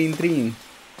the trin.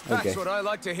 Okay. That's what I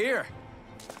like to hear.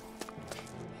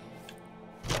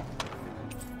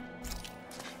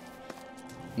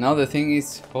 Now the thing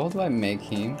is, how do I make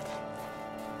him?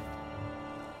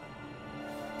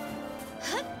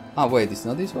 Ah, wait, it's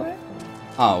not this way?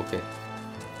 Ah, okay.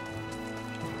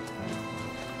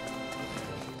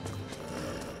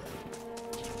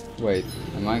 Wait,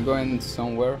 am I going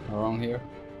somewhere around here?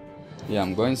 Yeah,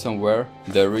 I'm going somewhere.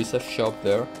 There is a shop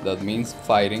there. That means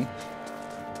fighting.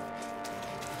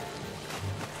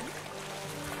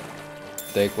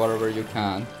 Take whatever you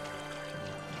can.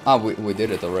 Ah, we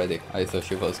did it already. I thought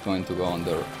she was going to go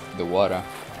under the water.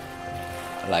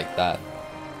 Like that.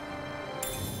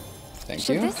 Thank you.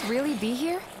 Should this really be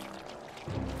here?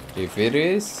 If it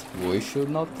is, we should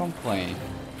not complain.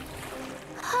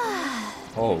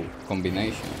 Oh,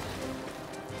 combination.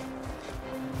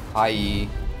 Hi.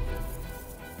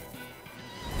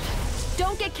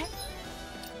 Don't get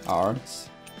Arms.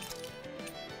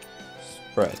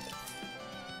 Spread.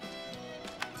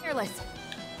 careless.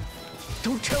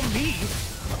 Don't tell me.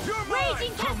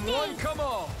 Raging cascade! Come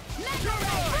on. Mega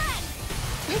ray!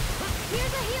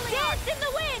 Here's a healing dance in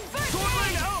the wind! First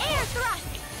aid! Air thrust!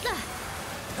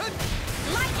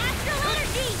 Light astral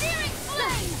energy! Searing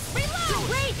flame! Reload!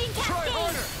 Raging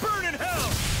cascade! Burn in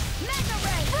hell. Mega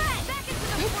ray! Spread! Back into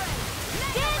the fray!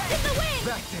 Dance in the wind!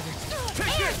 That did it.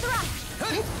 Air thrust!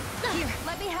 Here,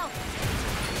 let me help.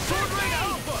 Sword Rain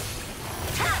Alpha.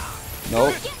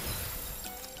 Nope.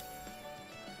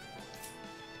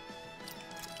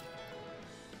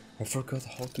 I forgot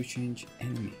how to change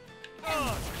enemy.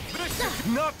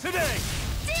 Not today.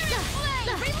 Searing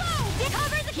flame! Reload!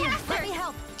 Cover the caster! Let me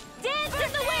help. Dance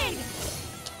in the wind!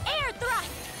 Air thrust!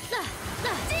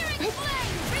 Searing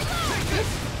flame! Reload!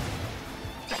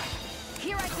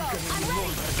 Here I go! I'm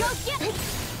ready! Go get it!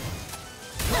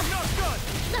 I'm not done.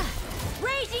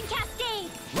 Raging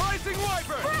cascade! Rising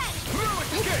Wyvern. Spread! Through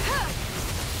escape.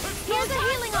 Here's a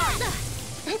healing arm!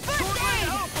 First aid!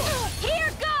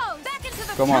 Here goes! Back into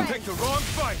the Come on. Picked the wrong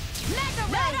fight. Mega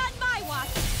ray! Not on my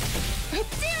watch!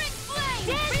 Searing flame!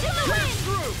 Dance in the wind!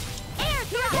 Through. Air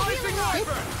thrust! Rising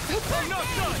Wyvern. I'm not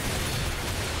done.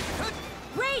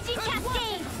 Raging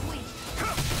cascade!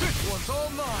 This one's all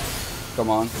mine. Come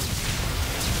on.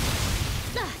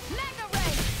 Mega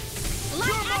ray!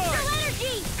 Light astral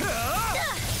energy!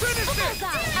 Finish it.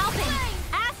 Bullseye! Alpin!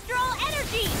 Astral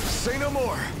energy! Say no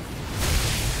more.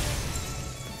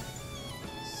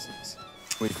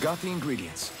 We've got the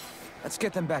ingredients. Let's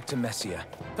get them back to Messia.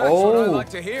 That's what I like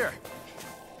to hear.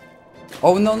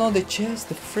 Oh no, the chest,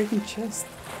 the freaking chest.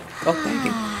 Oh, thank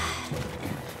you.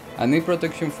 I need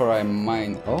protection for a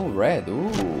mine. Oh, red.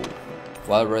 Ooh.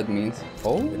 What red means?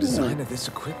 Oh. The design of this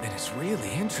equipment is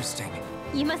really interesting.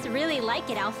 You must really like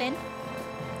it, Alpin.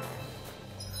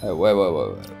 Wait.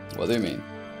 What do you mean?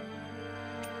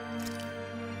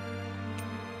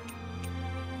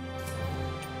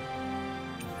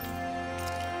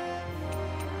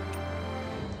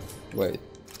 Wait,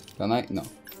 can I? No.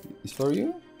 It's for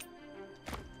you?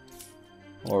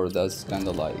 Or that's kind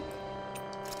of like...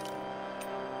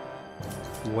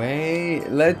 Wait,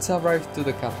 let's arrive to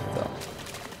the capital.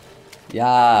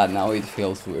 Yeah, now it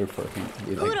feels weird for him to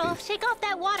be like Poodle, this. shake off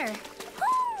that water.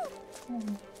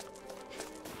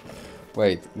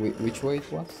 Wait, which way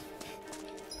it was?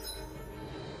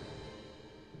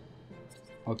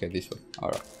 Okay, this way.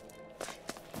 Alright.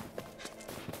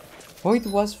 Oh, it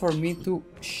was for me to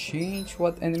change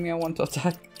what enemy I want to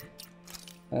attack.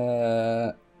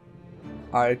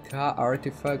 Arca,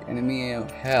 artifact, enemy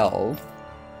health.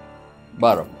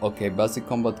 Bottom. Okay, basic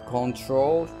combat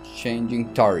control,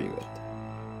 changing target.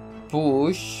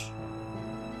 Push.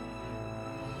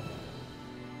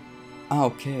 Ah,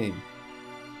 okay.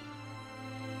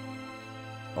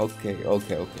 Okay.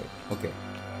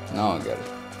 Now I get it.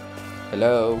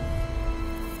 Hello.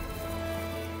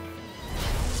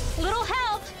 Little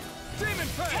help! Demon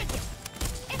Fang.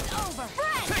 It's over!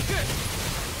 Fred! Take this.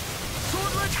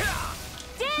 Sword Red.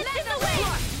 Dance in the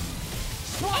wind!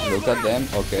 Look at them.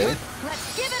 Okay.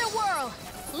 Let's give it a whirl!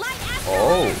 Light astral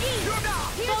Oh. energy!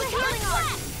 Here's a healing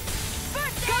arm!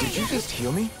 First aid! Did you just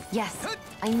heal me? Yes.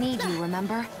 I need you,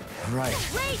 remember? Right.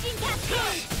 Raging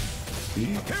cascade!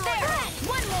 There!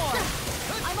 One more!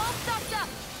 I'm all stocked up!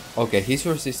 Okay, he's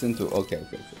resistant to. Okay.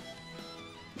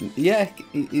 Yeah,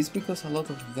 it's because a lot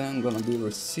of them gonna be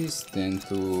resistant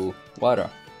to water.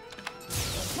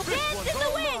 Dance in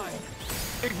the wind!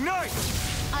 Ignite.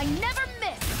 I never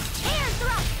miss! Air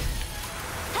thrust!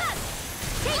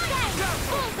 Take that!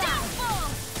 Bullseye!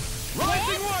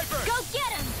 Rising Wyvern! Go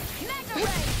get him! Mega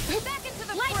Ray! Back into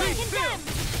the lightning condemned!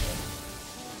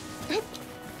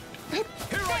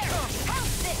 Here I come!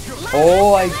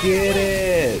 Oh, I get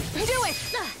it! Do it!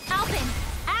 Alpin!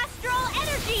 Astral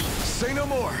energy! Say no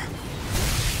more!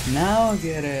 Now I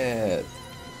get it.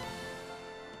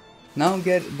 Now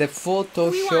get the photo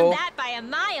We show won that by a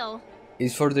mile!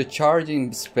 is for the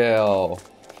charging spell.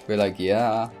 We're like,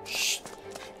 yeah. Shh.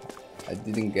 I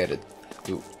didn't get it.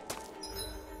 Too.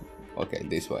 Okay,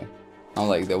 this way. I'm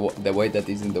like the way that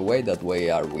isn't the way. That way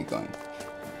are we going?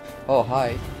 Oh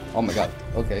hi. Oh my god.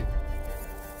 Okay.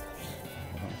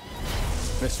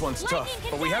 This one's tough,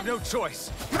 but we have no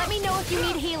choice. Let me know if you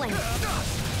need healing.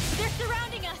 They're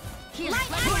surrounding us!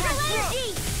 Light astral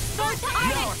energy! Photon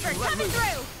expert coming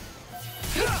through!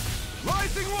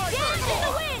 Rising Dance Wyvern! in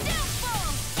the wind!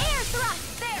 Air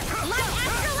thrust! There! Light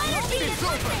astral energy! It's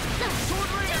over! Sword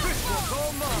Ray Fist will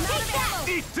call mom! Take that!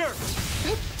 Eat dirt!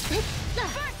 First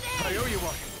I aid! owe you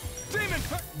one! Demon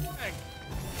Bang!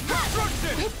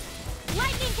 Destruction!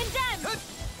 Lightning condemned!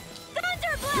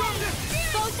 Thunderblade!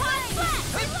 Photon flash!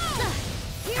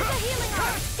 Here's a healing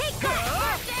arm! Take that!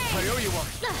 First I aid! owe you one!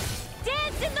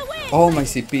 Dance in the wind! Oh my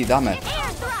CP, damn it. Air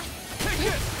thrust! Take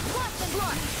this!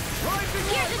 Rising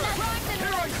Here's Wyvern! another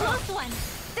Here I come! close one!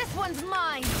 This one's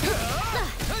mine!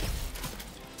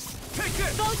 Take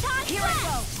this! Photon Here I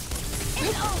go!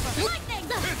 It's over! Lightning!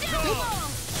 It's over!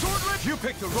 Sword Ray! You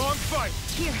picked the wrong fight!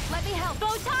 Here, let me help!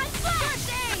 Photon flash!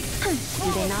 First aid!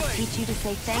 Do they not teach you to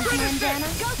say thank you, Indiana?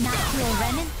 Not cool,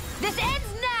 Renan! This ends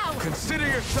now! Consider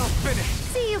yourself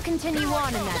finished! See you continue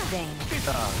on in that vein.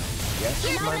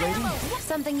 Yes, my lady?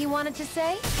 Something you wanted to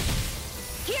say?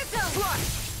 Here goes!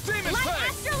 Flash! Demon Light Bang!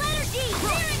 astral energy!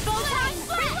 Photon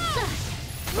flash!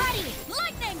 Ready!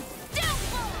 Lightning!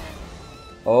 Downfall!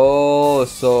 Oh,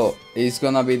 so it's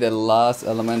gonna be the last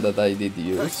element that I did We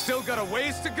use. still got a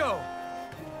ways to go!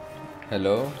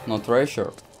 Hello? No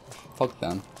treasure. Fuck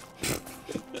them.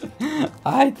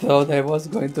 I thought there was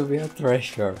going to be a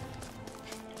treasure.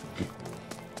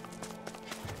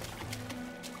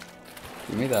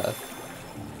 Give me that.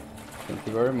 Thank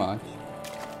you very much.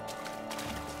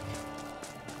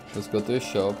 Let's go to the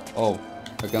shop. Oh,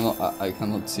 I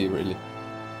cannot see really.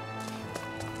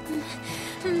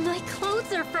 My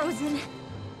clothes are frozen.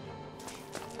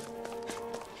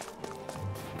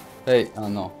 Hey, oh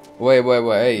no. Wait,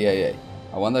 hey.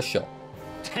 I want a shop.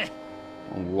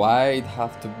 Why it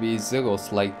have to be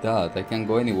Zegos like that? I can't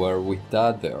go anywhere with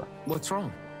that there. What's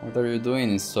wrong? What are you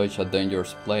doing in such a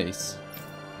dangerous place?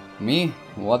 Me?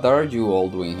 What are you all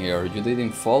doing here? You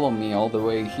didn't follow me all the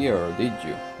way here, did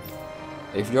you?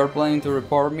 If you're planning to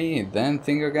report me, then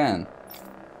think again.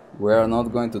 We're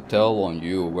not going to tell on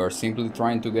you, we're simply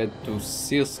trying to get to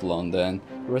Sislund and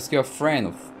rescue a friend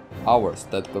of ours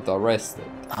that got arrested.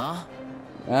 Huh?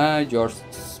 You're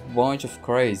a bunch of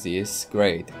crazies.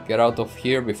 Great. Get out of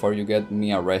here before you get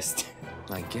me arrested.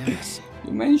 I guess.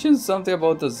 You mentioned something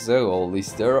about a Zegol.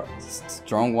 Is there a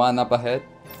strong one up ahead?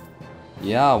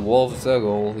 Yeah, Wolf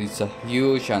Zegol is a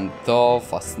huge and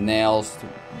tough as nails.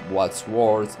 What's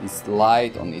worse, it's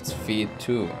light on its feet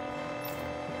too.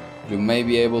 You may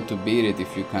be able to beat it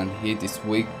if you can hit its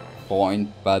weak point,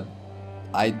 but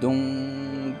I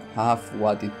don't have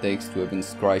what it takes to even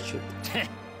scratch it.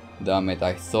 Damn it,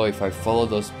 I thought if I follow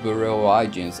those Bureau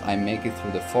agents I make it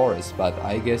through the forest, but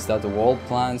I guess that whole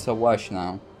plan's a wash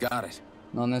now. Got it.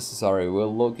 Not necessary,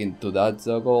 we'll look into that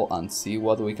Zegol and see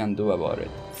what we can do about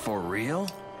it. For real?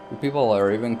 You people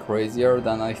are even crazier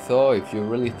than I thought. If you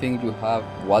really think you have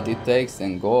what it takes,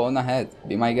 then go on ahead,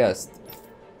 be my guest.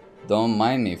 Don't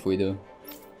mind me if we do.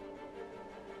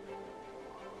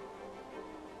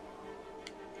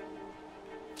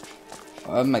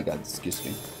 Oh my god, excuse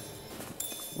me.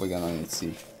 We're gonna need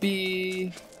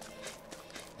CP.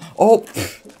 Oh!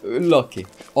 Lucky.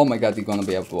 Oh my god, it's gonna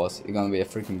be a boss. It's gonna be a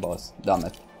freaking boss. Damn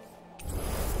it.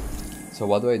 So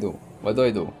what do I do? What do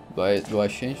I do? Do I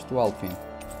change to Alpine?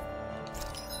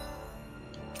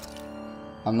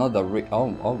 I'm not a rich.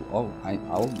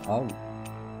 Oh.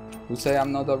 Who say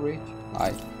I'm not a rich?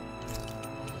 I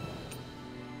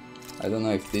don't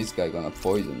know if this guy gonna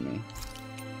poison me.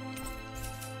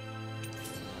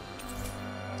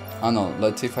 Oh no,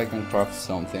 let's see if I can craft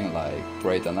something like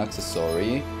create an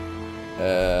accessory.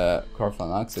 Craft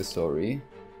an accessory.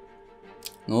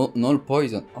 No, null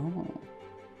poison. Oh,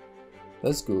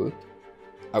 that's good.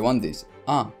 I want this.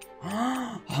 Ah,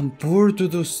 I'm poor to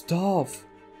do stuff.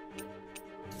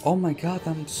 Oh my god,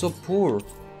 I'm so poor.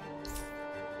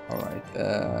 Alright,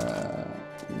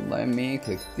 let me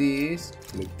click this,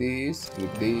 click this,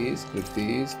 click this, click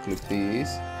this, click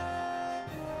this.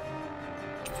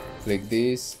 Click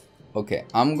this. Okay,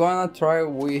 I'm gonna try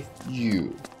with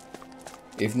you.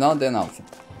 If not, then I'll.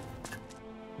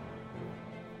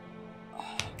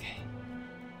 Okay.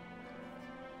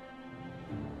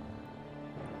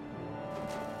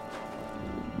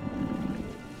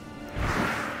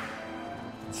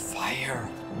 Fire!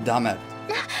 Damn it!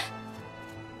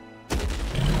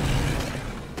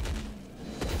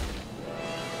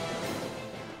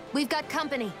 We've got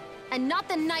company, and not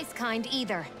the nice kind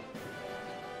either.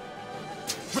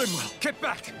 Rimwell, get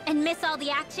back! And miss all the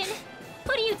action?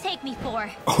 Who do you take me for?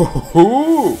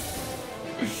 Oh!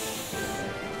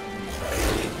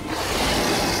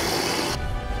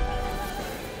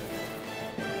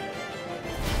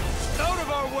 Out of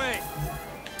our way!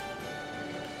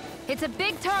 It's a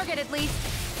big target, at least.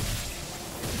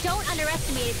 Don't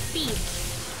underestimate its speed.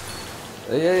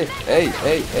 Hey, hey,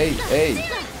 hey, hey, hey,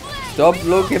 hey! Stop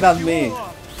looking at me! Not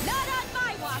on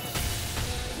my watch.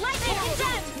 Lightning and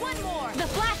death. One more. The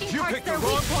flashing You part's picked the their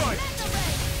wrong weak point. fight!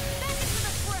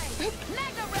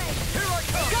 Mega ray. Here I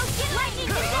come! Go get lightning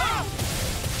and death.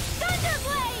 Thunder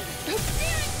blade.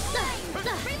 Searing flame.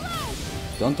 Reload.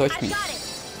 Don't touch me. Got it.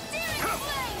 Searing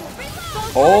flame.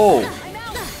 Reload. Oh! I'm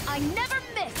out. I never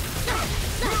miss.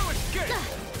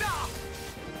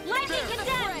 Lightning and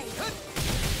death.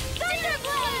 Thunder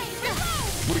blade. Reload.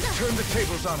 We've turned the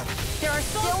tables on him. There are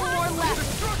still more left.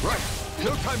 Right.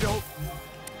 No time to hold.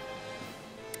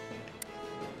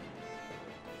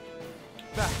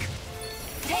 Back.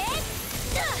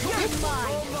 You're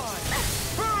mine.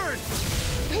 Burn!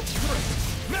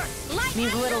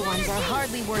 These little ones are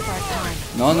hardly worth our time.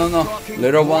 No, no, no.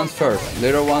 Little ones first.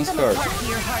 Little ones first. Part to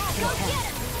your heart's content.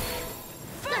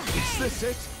 Is this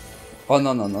it? Oh,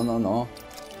 no, no, no, no, no.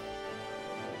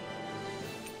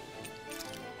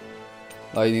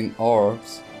 Lightning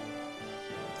orbs.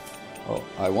 Oh,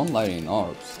 I want lightning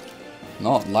orbs.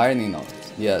 No, lightning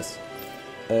orbs. Yes.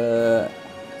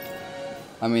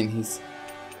 I mean, he's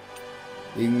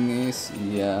Ignis.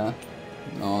 Yeah.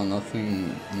 No,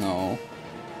 nothing. No.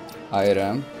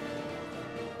 Item.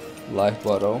 Life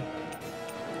bottle.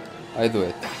 I do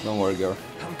it. Don't worry, girl.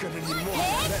 I'm gonna need more.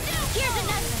 Here's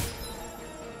another.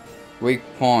 Weak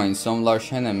points. Some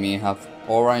large enemy have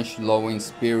orange glowing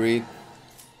spirit.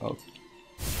 Oh.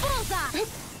 Bullseye.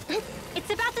 It's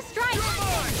about to strike.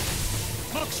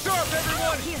 Look sharp,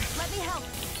 everyone! Here, let me help.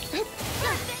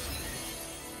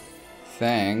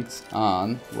 Thanks.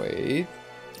 And wait.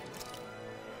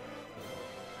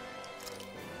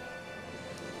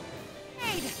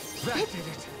 That did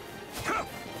it.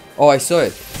 Oh, I saw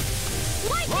it.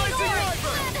 Lightning orb.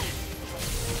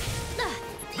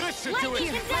 This should do Lightning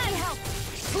it. and death.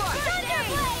 Slide! Thunder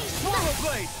blade. Swallow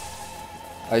blade!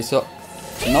 I saw.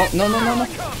 No, no, no, no, no.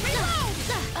 Come!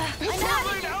 I'm out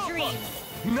of your dreams.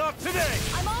 Not today!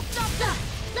 I'm all stopped up.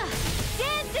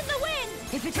 Dance in the wind.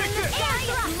 If it's Take in the this. sky,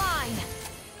 it's mine.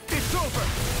 It's over!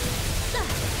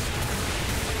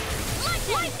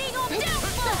 Lightning on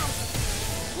downfall.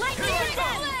 Lightning and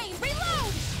death.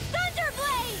 Reload. Thunder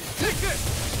blade. Take this!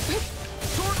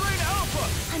 Sword Rain Alpha!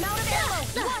 I'm out of ammo.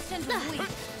 Lost and weak.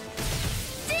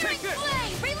 Searing Take this.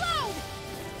 flame. Reload.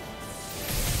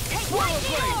 Take Swallow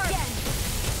lightning blade. orb.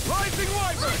 Rising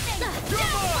Wyvern!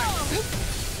 You're mine!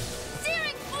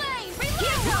 Searing flame.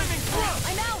 Reload. Lightning Thrust!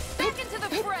 I'm out. Back into the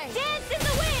fray. Dance in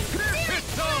the wind. Pierce Searing hit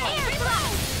zone! flame.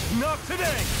 Reload. Not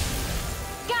today!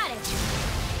 Got it.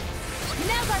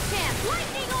 Now's our chance.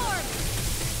 Lightning orb.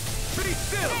 Be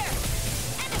still! There.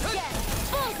 And again.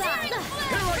 Bullseye. Here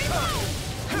I come!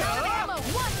 I'm out of ammo.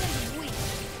 Lost and weak.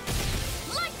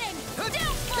 Lightning.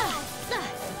 Downfall.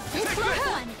 Take Close this.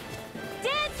 one.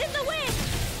 Dance in the wind.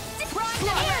 Slide.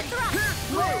 Air thrust. Pierce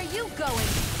Where are through. you going?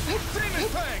 Demon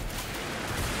Fang!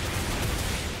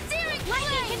 Searing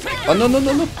lightning and death. Oh, no, no,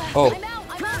 no, no. Oh. I'm out.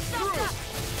 I'm all stopped up.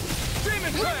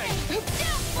 Demon Fang!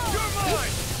 Downfall. You're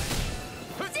mine!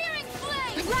 Searing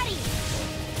flame. Ready.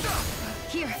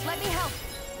 Here, let me help.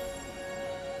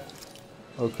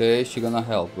 Okay, she gonna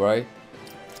help, right?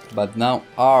 But now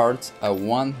art, I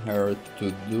want her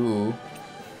to do.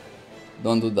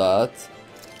 Don't do that.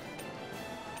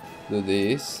 Do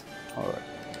this. Alright.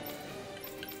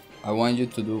 I want you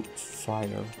to do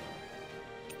fire.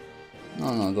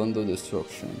 No, no, don't do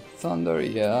destruction. Thunder,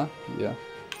 yeah, yeah.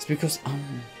 It's because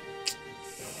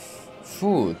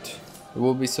food. It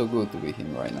would be so good to be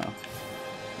him right now.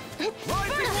 Rising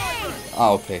Wyvern!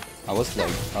 Ah, okay. I was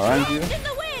like around you. In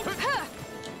the wind.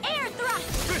 Air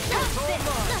thrust. This one's all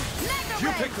mine! Mega You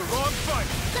ray. picked the wrong fight!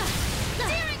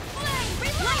 Searing flame.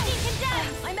 Reload. Lightning and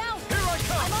death. I'm out. Here I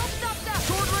come! I'm all stopped up.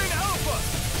 Sword Rain Alpha!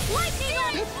 Lightning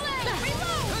on flame.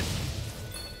 Reload.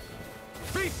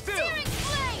 Be still! Searing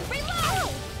flame.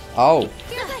 Reload. Ow.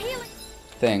 Here's a healing.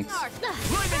 Thanks.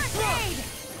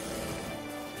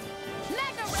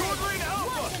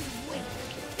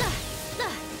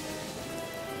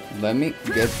 Let me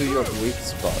get to your weak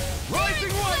spot. Rising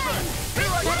Wyvern! Here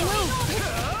I go!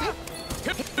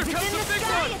 Here comes the big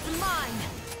one! It's mine!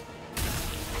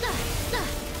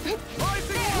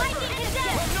 Rising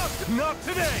Wyvern! Not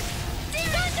today!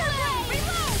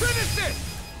 Finish it!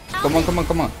 Come on, come on,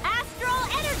 come on. Astral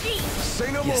energy!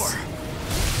 Say no more.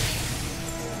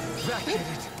 That did it.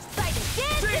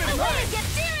 Dance in the wind! Get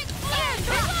steering!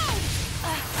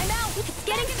 I'm out! It's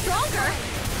getting stronger!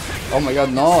 Oh my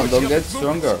god, no, don't get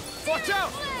stronger. Watch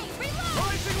out!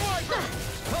 Rising Wyvern!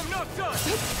 I'm not done!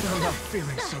 I'm not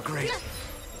feeling so great.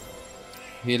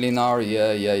 Healing hour,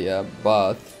 yeah,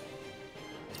 but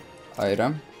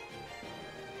item.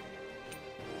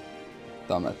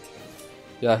 Damn it.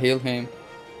 Yeah, heal him.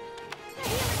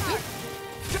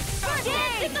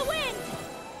 Dance in the wind!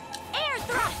 Air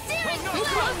thrust! Steering!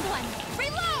 Close one!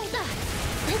 Reload!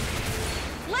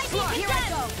 Lightning here I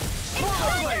go!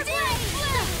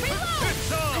 Reload!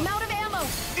 I'm out of ammo!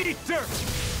 Eat dirt!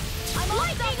 I'm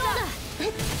lightning on!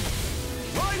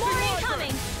 More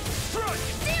incoming!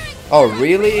 Steering! Oh,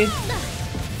 really?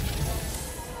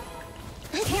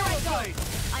 Here I go!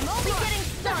 I'm only getting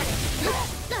started!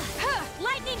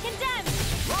 Lightning condemned!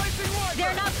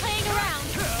 They're not playing around!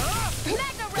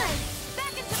 Mega Ray!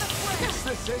 Back into the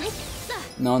fray!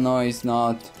 No, it's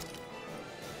not.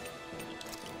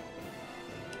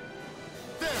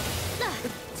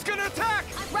 It's gonna attack!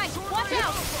 Right, watch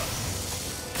out!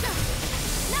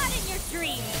 Not in your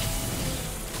dreams!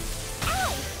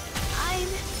 Ow!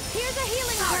 Here's a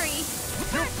healing tree! You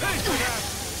paid for that!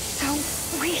 So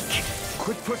weak!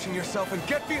 Quit pushing yourself and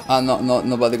get me. No,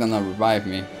 nobody gonna revive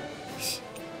me.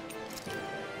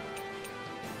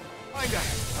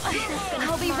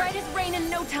 I'll be right as rain in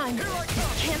no time!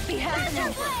 This can't be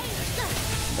happening!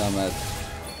 Damn it.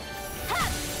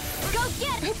 Go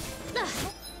get it!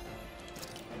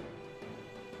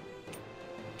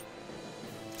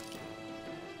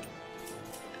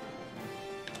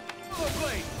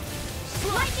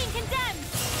 Lightning condemned!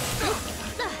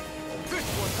 This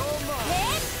one's all mine.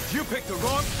 Hit! You picked the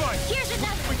wrong fight. Here's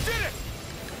another! We did it!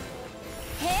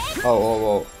 Hit!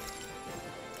 Oh.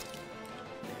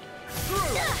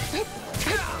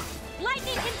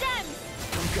 Lightning condemned!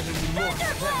 I'm gonna need more.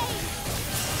 Thunderblade!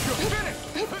 You're finished!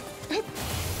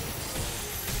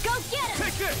 Go get him!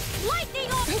 Take this! Lightning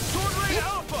on! Sword Rain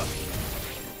Alpha!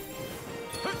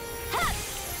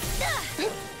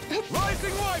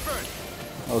 Rising Wyvern!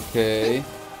 Okay.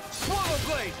 Swallow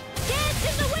Blade! Dance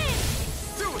in the wind!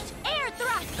 Do it! Air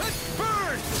thrust!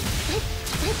 Burn!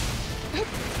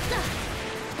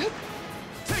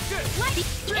 Take this!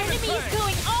 The enemy is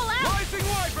going all out! Rising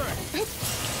Wyvern!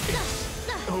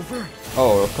 Over?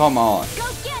 Oh, come on. Go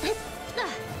get it!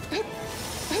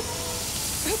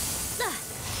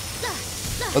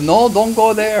 No, don't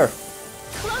go there.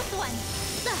 Close one!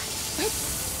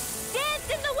 Dance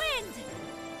in the wind!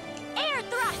 Air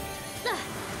thrust!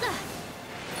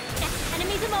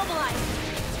 Enemies immobilized!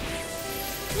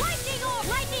 Lightning orb!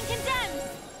 Lightning condemned!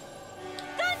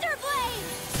 Thunderblade!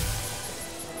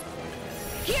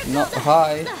 Here No, goes the-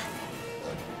 hi.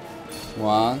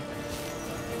 One.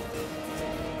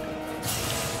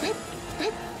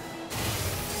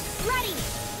 Ready!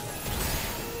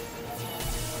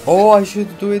 Oh, I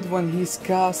should do it when he's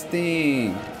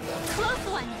casting. Close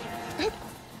one!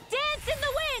 Dance in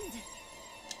the wind!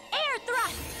 Air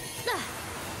thrust!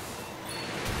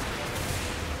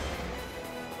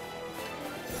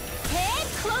 Hit!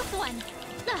 Close one!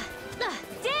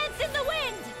 Dance in the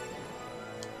wind!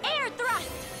 Air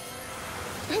thrust!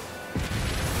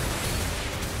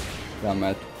 Damn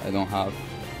it, I don't have.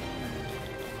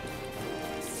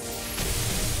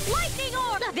 Lightning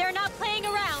orb! They're not playing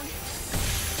around!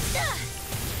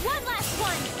 One last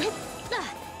one!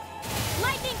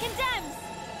 Lightning condemns!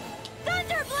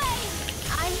 Thunderblade!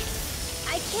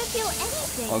 I can't feel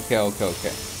anything. Okay.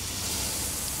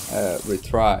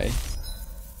 Retry.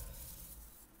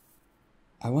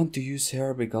 I want to use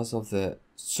her because of the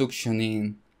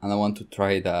suctioning and I want to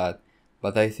try that.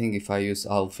 But I think if I use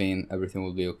Alfin, everything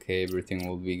will be okay, everything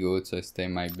will be good. So stay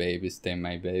my baby.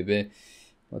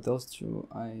 What else do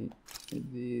I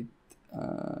edit?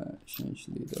 Change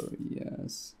leader,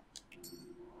 yes.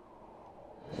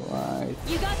 Right.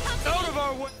 You got company. Out of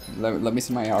our way! Let me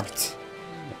see my art.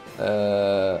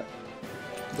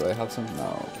 Do I have some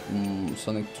now?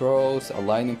 Sonic throws,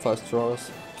 aligning fast throws.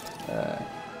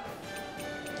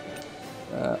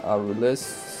 A release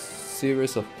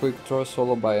series of quick throws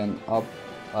followed by an up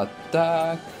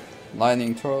attack.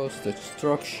 Lightning throws,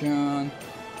 destruction.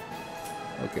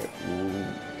 Okay.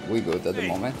 we good at the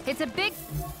moment. It's a big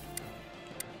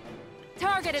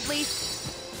target, at least.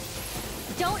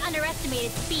 Don't underestimate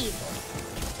its speed.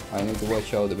 I need to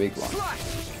watch out the big one.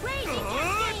 Crazy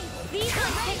cascade. These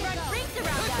ones can run rings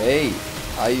around us. Hey,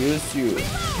 I used you.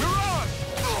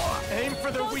 Aim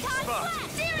for the weak spot.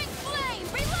 Searing flame.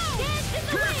 Reload. Dance in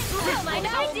the wind. Don't mind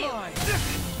I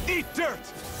do. Eat dirt.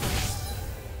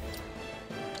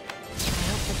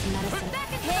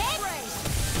 Back into the fray.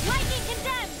 Lightning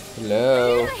condemned.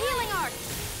 Hello. Use the healing arc.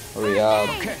 Hurry up.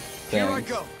 Okay, here I Thanks.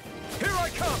 go. Here I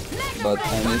come. But I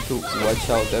need to watch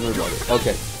out everybody.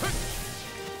 Okay.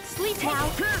 Sleep now.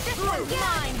 This one's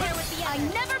mine. There with the I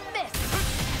never miss.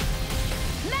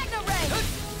 Magna ray.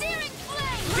 Searing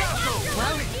flame.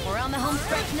 Well, we're on the home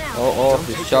stretch now. Oh,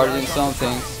 he's charging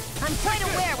something. I'm quite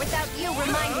aware without you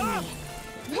reminding me.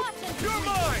 You're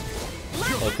mine.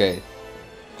 Okay.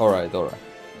 Alright.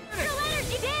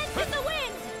 Energy dance in the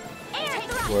wind. Air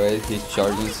thrust. Wait, he's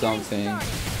charging something.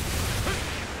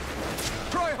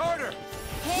 Try harder.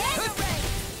 Magna ray.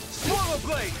 Swallow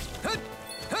blade.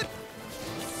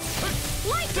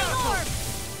 Lightning orb.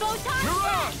 Photon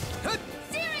blast.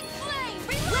 Searing flame.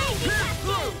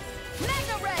 Reload.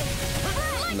 Magna ray.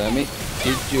 Let me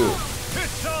hit you.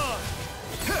 It's on.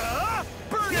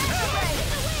 Burn in hell.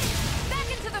 Back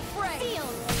into the fray.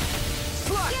 Field.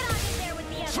 Slash. Get on in there with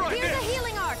the Try other. Here's this. a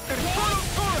healing arc. Infernal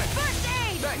torrent. First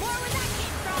aid. Thanks. More where that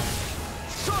came from.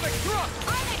 Sonic thrust.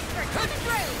 I'm expert. Coming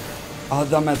through. Oh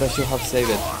damn it, I should have saved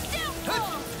it.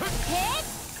 Downfall. Hit.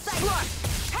 Slash.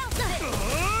 Pounce it.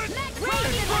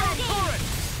 Infernal torrent.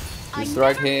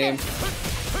 Distract him.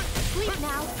 Sleep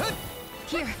now.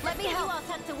 Here, let me help. All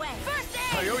tucked away. First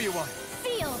aid. I owe you one.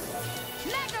 Field.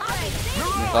 Magna ray.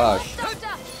 Gosh. Stuffed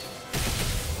up.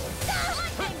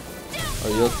 Lightning. Are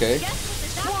you okay?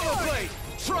 Swallow blade.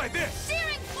 Try this.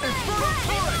 Searing flame. Infernal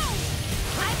torrent.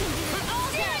 I can do this all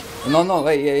day. No,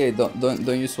 hey,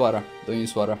 don't use water. Don't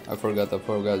use water. I forgot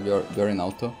you're in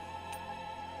auto.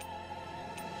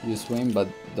 You swim, but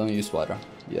don't use water.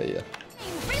 Yeah. Reload.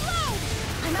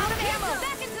 I'm out of ammo.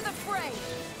 Back into the fray.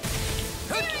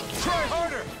 Try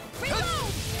harder.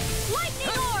 Reload. Lightning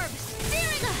orb.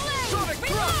 Searing flame. Sonic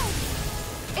Reload.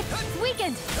 It's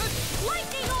weakened.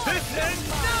 Lightning orb. This ends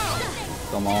now.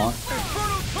 Come on.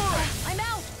 Infernal torrent. I'm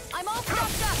out. I'm all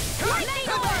stuffed up. Lightning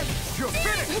orb. You're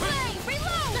Searing finished. flame.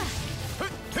 Reload.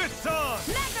 It's on.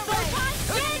 Magna ray.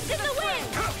 Dance in the wind.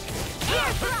 Air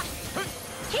thrust.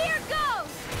 Here goes.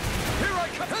 Here I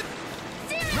come.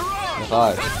 Searing You're on.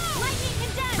 Hi. lightning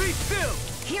condemned. Be still.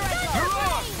 Here I go. You're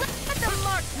on. Let the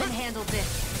marksman handle this.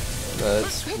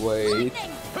 Let's wait.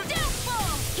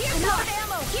 Downfall. Here's out of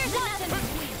ammo. Here's nothing.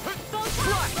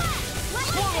 Slash.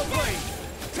 Swallow blade.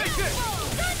 Take this.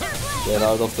 Get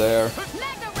out of there.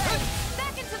 Magna ray.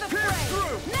 Back into the Pierce fray.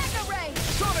 through. Magna ray.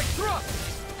 Sonic thrust.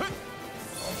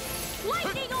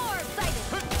 Lightning orb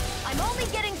sighted. I'm only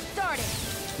getting started.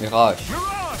 Mirage. You're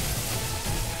on.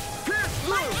 Pierce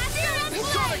Light through. after and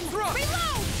Sonic flame. thrust.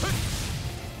 Reload.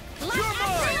 Light You're after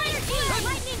mine. energy.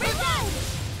 Lightning reload.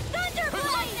 Thunder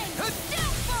lightning.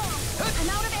 Downfall. I'm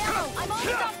out of ammo. I'm all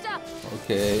stuffed up.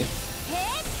 Okay.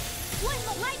 Hit.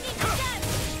 Lightning condemned.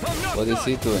 I'm not What is done.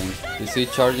 he doing? Is he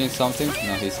charging something?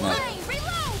 No, he's not. Flame.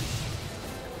 Reload.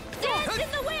 Dance in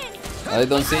the wind. I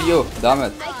don't see you. Damn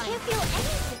it. I can't feel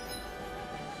anything.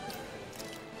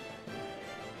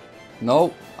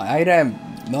 No. Item.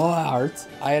 No heart.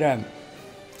 Item.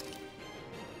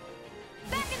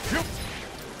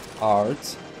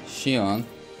 Art. Shionne.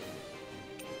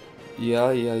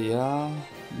 Yeah.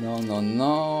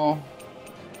 No.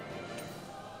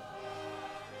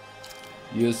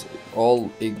 Use all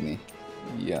Igni.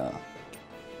 Yeah.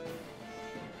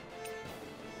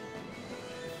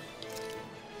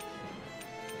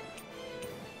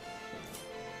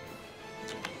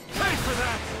 Pay for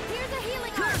that. Here's a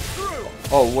healing arc. Pierce through.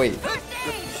 Oh wait. First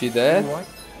aid. She dead? What?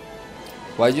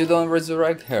 Why you don't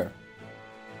resurrect her?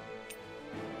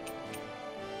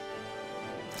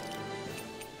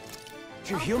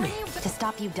 You heal me. To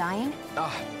stop you dying?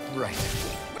 Ah, right.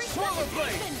 Swallow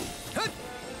blade.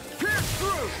 Pierce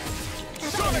through.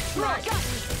 Sonic thrust.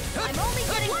 I'm only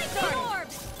getting lightning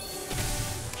orbs.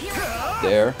 Here I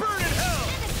There. Burn in hell.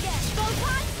 go. Photon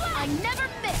blast. I never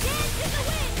miss. Dance in the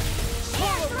wind.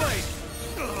 Swallow blade.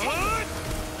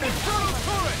 Infernal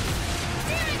torrent.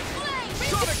 Searing flame.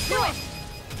 Sonic thrust.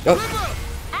 Oh,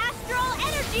 Astral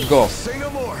energy. go. Say no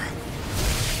more.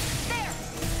 There.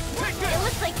 Take It this.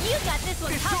 looks like you got this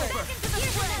one It's covered. over. Back into the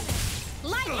fray.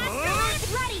 Light astrolite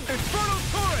ready. Infernal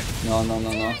torrent.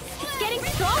 No. It's getting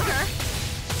stronger.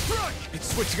 Strike. It's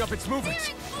switching up its movements.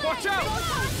 Watch out.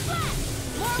 Photon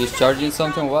blast. He's charging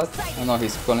something. What? Oh no,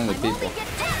 he's calling the people.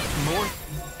 More.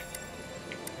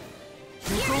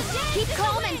 Keep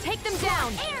calm and take them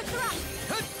down. Air thrust.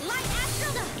 Light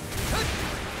astral.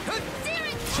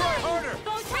 Searing Try flame. harder.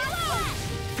 Reload.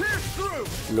 Pierce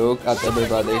through. Look at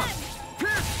everybody.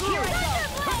 Pierce through.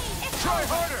 Try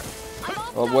harder.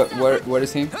 Oh, where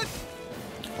is he?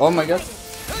 Oh my god.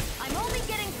 I'm only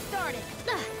getting started.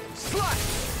 Slash.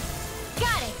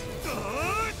 Got it.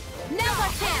 Now's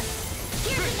our chance.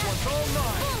 Here's This another. one's all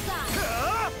mine.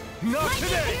 Bullseye. Not Lightning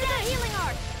today. into the healing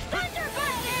art. Thunder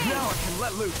blade. Now I can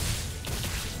let loose.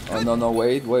 Oh no,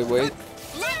 wait.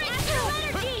 Searing astral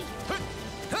energy.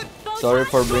 Sorry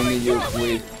for bringing you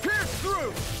with. Pierce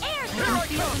through. Air I can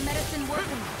feel the medicine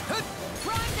working.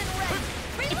 primed and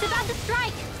ready. It's about to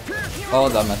strike. Oh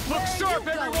damn it. Look sharp,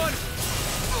 everyone.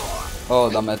 Oh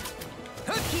damn it.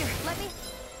 Here, let me.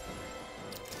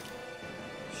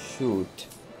 Shoot.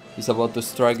 He's about to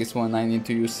strike is when I need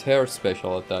to use her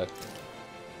special attack.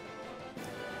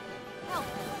 Help.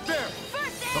 There.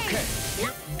 First aid. Okay.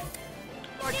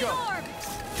 I go. Orb.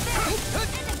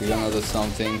 You're gonna do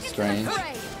something strange.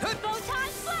 Photon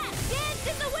blast. Dance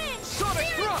in the wind. Sonic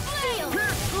Searing thrust. flame.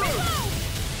 Pierce through. Reload.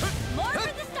 More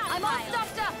for the stockpile. I'm all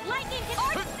stocked up. Lightning can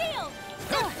art sealed.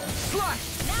 Slash.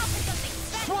 Now for something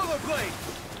special. Swallow blade.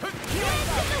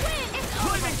 Dance in the wind. It's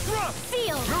Lightning over. thrust.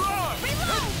 Sealed. Mirage.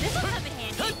 Reload. This will come in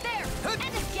handy. There.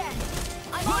 And again.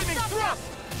 I'm all Lightning stocked thrust.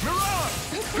 Mirage.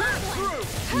 Pierce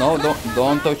through. No,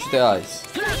 don't touch the eyes.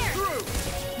 Pierce Here. through.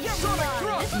 You're Sonic mine.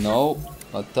 thrust. No,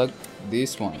 attack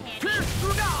this one. Pierce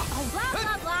through. Oh, blah,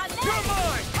 blah, blah. You're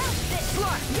mine. Help this.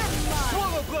 Slash. You're mine.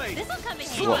 Swallow blade. This will come in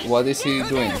handy. What is he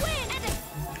doing?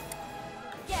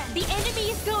 The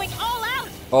enemy is going all out.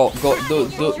 Oh, go do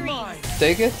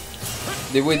take it.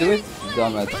 Did we do it?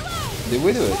 Damn it. Did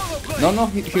we do it? No,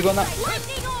 he gonna.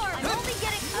 Lightning orb. I'm only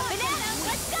getting a banana.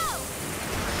 Let's go.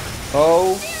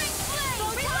 Oh, Searing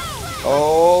flame. Reload.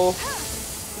 oh,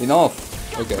 enough.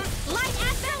 Okay. Light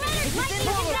astral energy. Lightning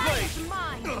Swallow ignite. blade. It's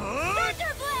mine.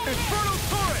 Thunder blade. Infernal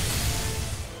torrent.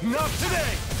 Not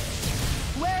today.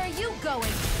 Where are you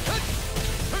going?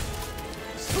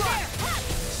 Slash.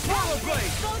 Swallow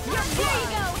blade. There you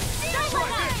go. Thunder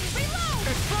blade. Reload.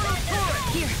 Infernal torrent.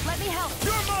 Here, let me help.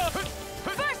 You're mine.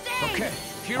 First aid. Okay.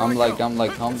 Here I'm I like, go.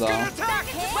 calm down. Attack.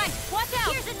 Right, watch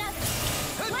out. Here's another.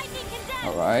 Lightning condensed.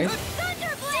 All right.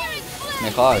 Thunder blade.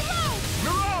 Mirage.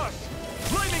 Mirage.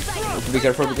 Lightning thrust. Be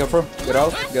careful.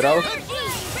 Get out.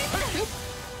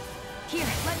 Here,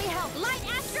 let me help. Light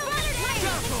astral energy.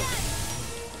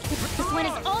 This one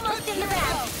is almost in the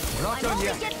bag. We're not done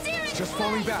yet. Just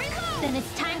falling back. Then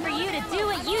it's time for you to do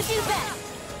what you do best.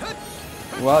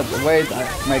 What? Wait,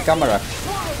 my camera.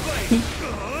 Swallow blade.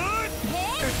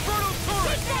 Infernal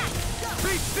torrent.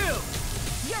 Be still.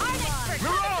 You're our expert.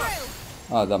 Mirage.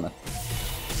 Oh damn it.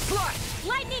 Slash.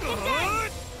 Lightning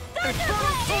condensed. Thunder Infernal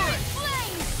blade. torrent.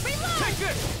 Flame. Reload. Take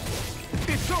this.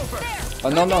 It's over. Oh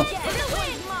no. In the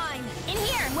wind. Mine. In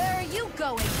here. Where are you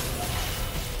going?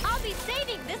 I'll be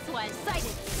saving this one.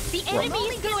 Sighted. The enemy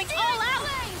is going all out.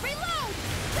 Reload.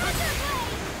 Thunder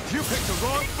blade. You picked the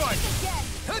wrong fight. Again.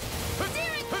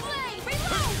 Searing flame.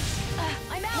 Reload.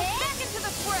 I'm out. Back into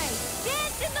the fray.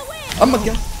 Dance in the wind. Oh my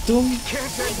god. Don't.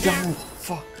 Can't take Damn it.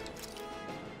 Fuck.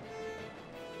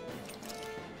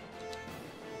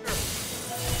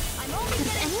 I'm only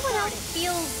Does anyone else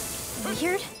feel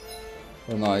weird?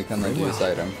 Oh no, I cannot use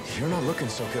item. You're not looking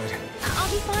so good.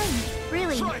 I'll be fine.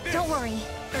 Really. Try this. Don't worry.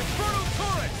 Infernal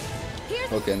torrent.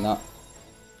 Here's Okay, now.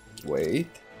 Wait.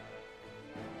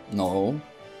 No.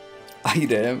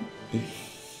 Item.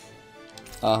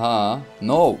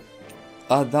 No.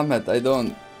 Ah, damn it. I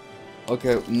don't.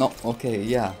 Okay, no. Okay,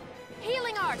 yeah.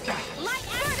 healing art. Light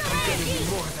astral energy.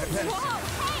 Whoa.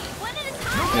 Hey, one at a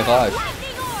time. Mirage.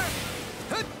 Lightning orb.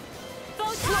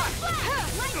 Photon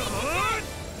blast. Lightning condensed.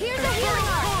 Here's a healing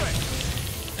art.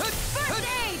 First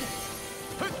aid.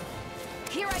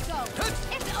 Here I go.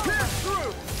 It's over. Pierce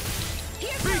through.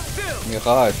 Here Be goes. still.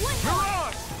 Mirage. One more.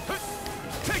 Mirage.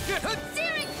 Take it.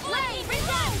 Searing flame.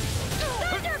 Reload.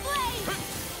 Thunder blade.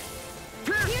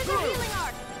 Pierce Here's a through. healing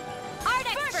art. Art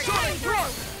expert. Sonic Coming through.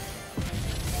 thrust.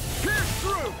 Pierce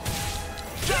through.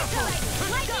 Jaffle.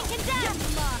 Lightning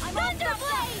condensed. Thunder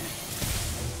blade.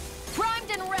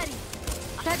 Primed and ready.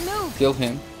 That move. Kill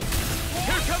him.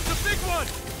 Here comes the big one.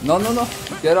 No.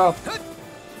 Get off.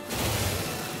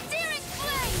 Searing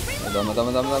flame. Reload.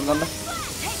 Dame.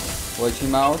 Watch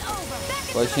him out. Over. Back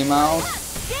into Watch the him out.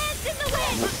 Dance in the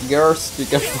wind. Girls, be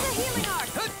Here's careful. a healing art.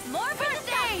 More first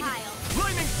aid.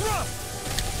 Lightning thrust.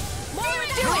 More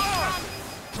do it.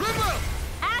 River.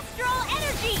 Astral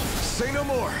energy. Say no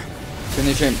more.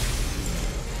 Finish him.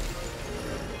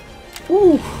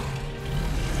 Ooh.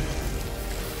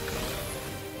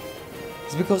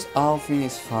 It's because Alfin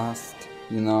is fast.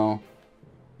 you know.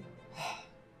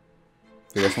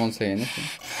 You guys won't say anything.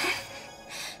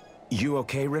 You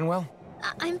okay, Rinwell?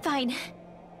 I'm fine.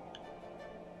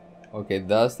 Okay,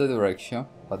 that's the direction,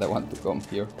 but I want to come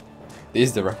here.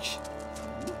 This direction,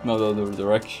 not the other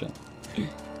direction.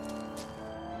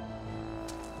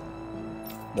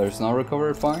 There's no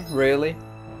recovery point, really?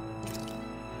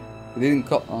 It didn't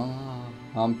co-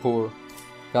 I'm poor.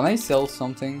 Can I sell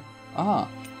something?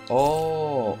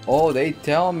 Oh, they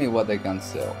tell me what I can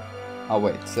sell. Oh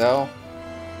wait, sell?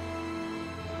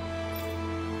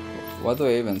 What do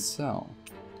I even sell?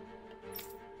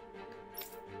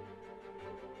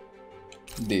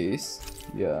 This,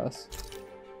 yes.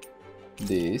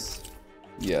 This,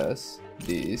 yes.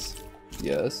 This,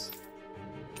 yes.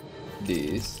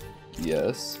 This,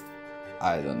 yes.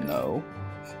 I don't know.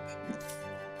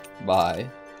 Buy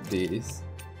this.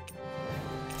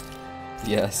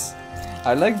 Yes.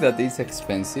 I like that it's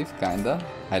expensive, kinda.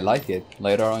 I like it.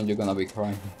 Later on you're gonna be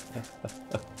crying.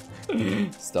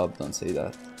 Stop, don't say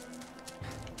that.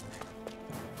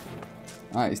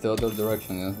 Ah, it's the other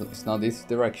direction. It's not this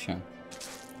direction.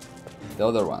 The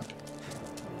other one.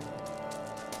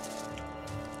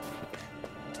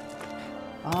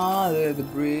 Ah, the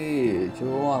bridge.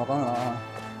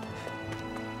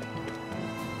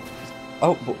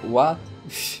 Oh, but what?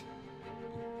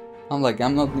 I'm like,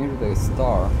 I'm not near the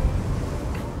star.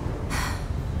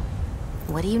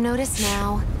 What do you notice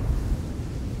now?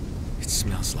 It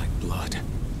smells like blood.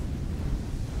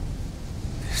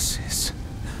 This is...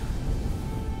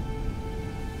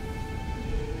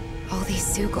 All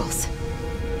these Zeugles.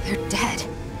 They're dead.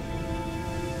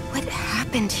 What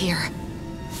happened here?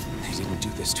 They didn't do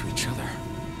this to each other.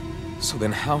 So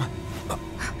then how...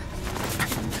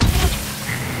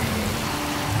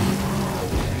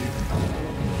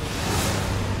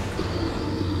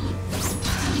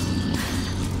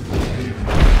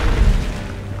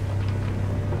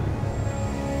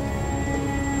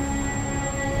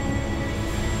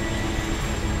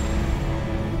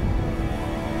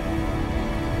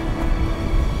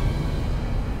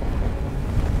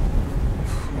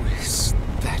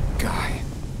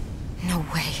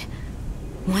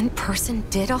 One person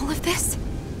did all of this?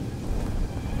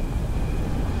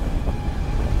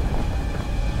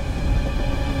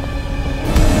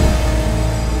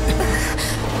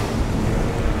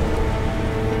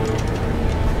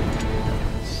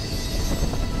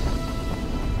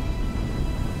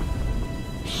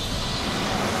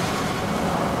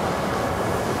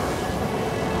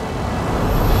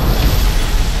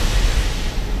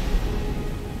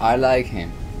 I like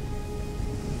him.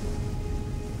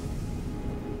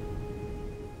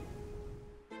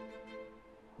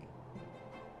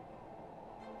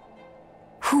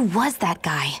 Who was that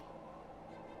guy?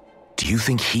 Do you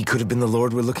think he could have been the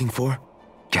Lord we're looking for?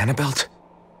 Ganabelt?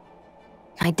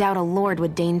 I doubt a lord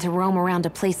would deign to roam around a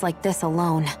place like this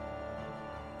alone.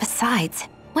 Besides,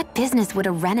 what business would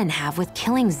a Renan have with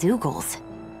killing Zeugles?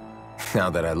 Now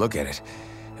that I look at it,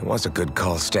 it was a good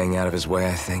call staying out of his way,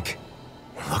 I think.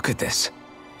 Look at this.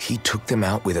 He took them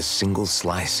out with a single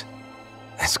slice.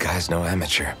 This guy's no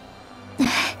amateur.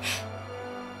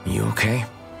 You okay?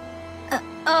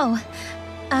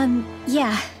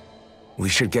 Yeah. We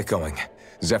should get going.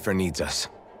 Zephyr needs us.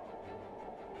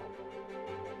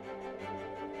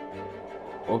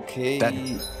 Okay. That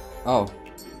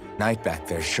knight back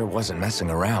there sure wasn't messing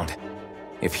around.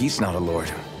 If he's not a lord,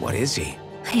 what is he?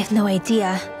 I have no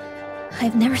idea.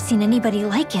 I've never seen anybody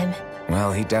like him.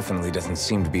 Well, he definitely doesn't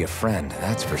seem to be a friend,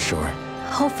 that's for sure.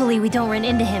 Hopefully we don't run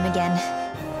into him again.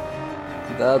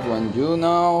 That one, you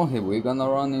know, we're gonna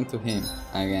run into him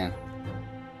again.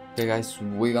 Okay guys,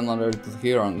 we're gonna learn to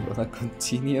here. I'm gonna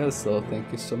continue, so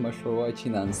thank you so much for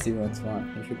watching and see you next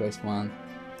one. If you guys want,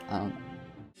 I don't know.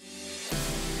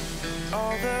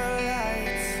 All the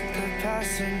lights, they're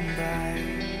passing by,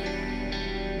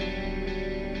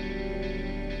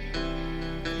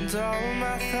 and all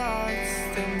my thoughts,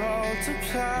 they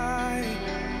multiply.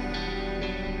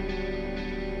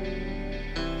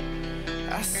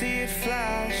 I see it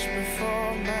flash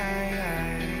before my eyes.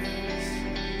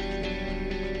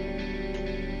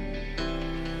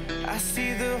 I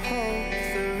see the hope,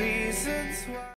 the reasons why.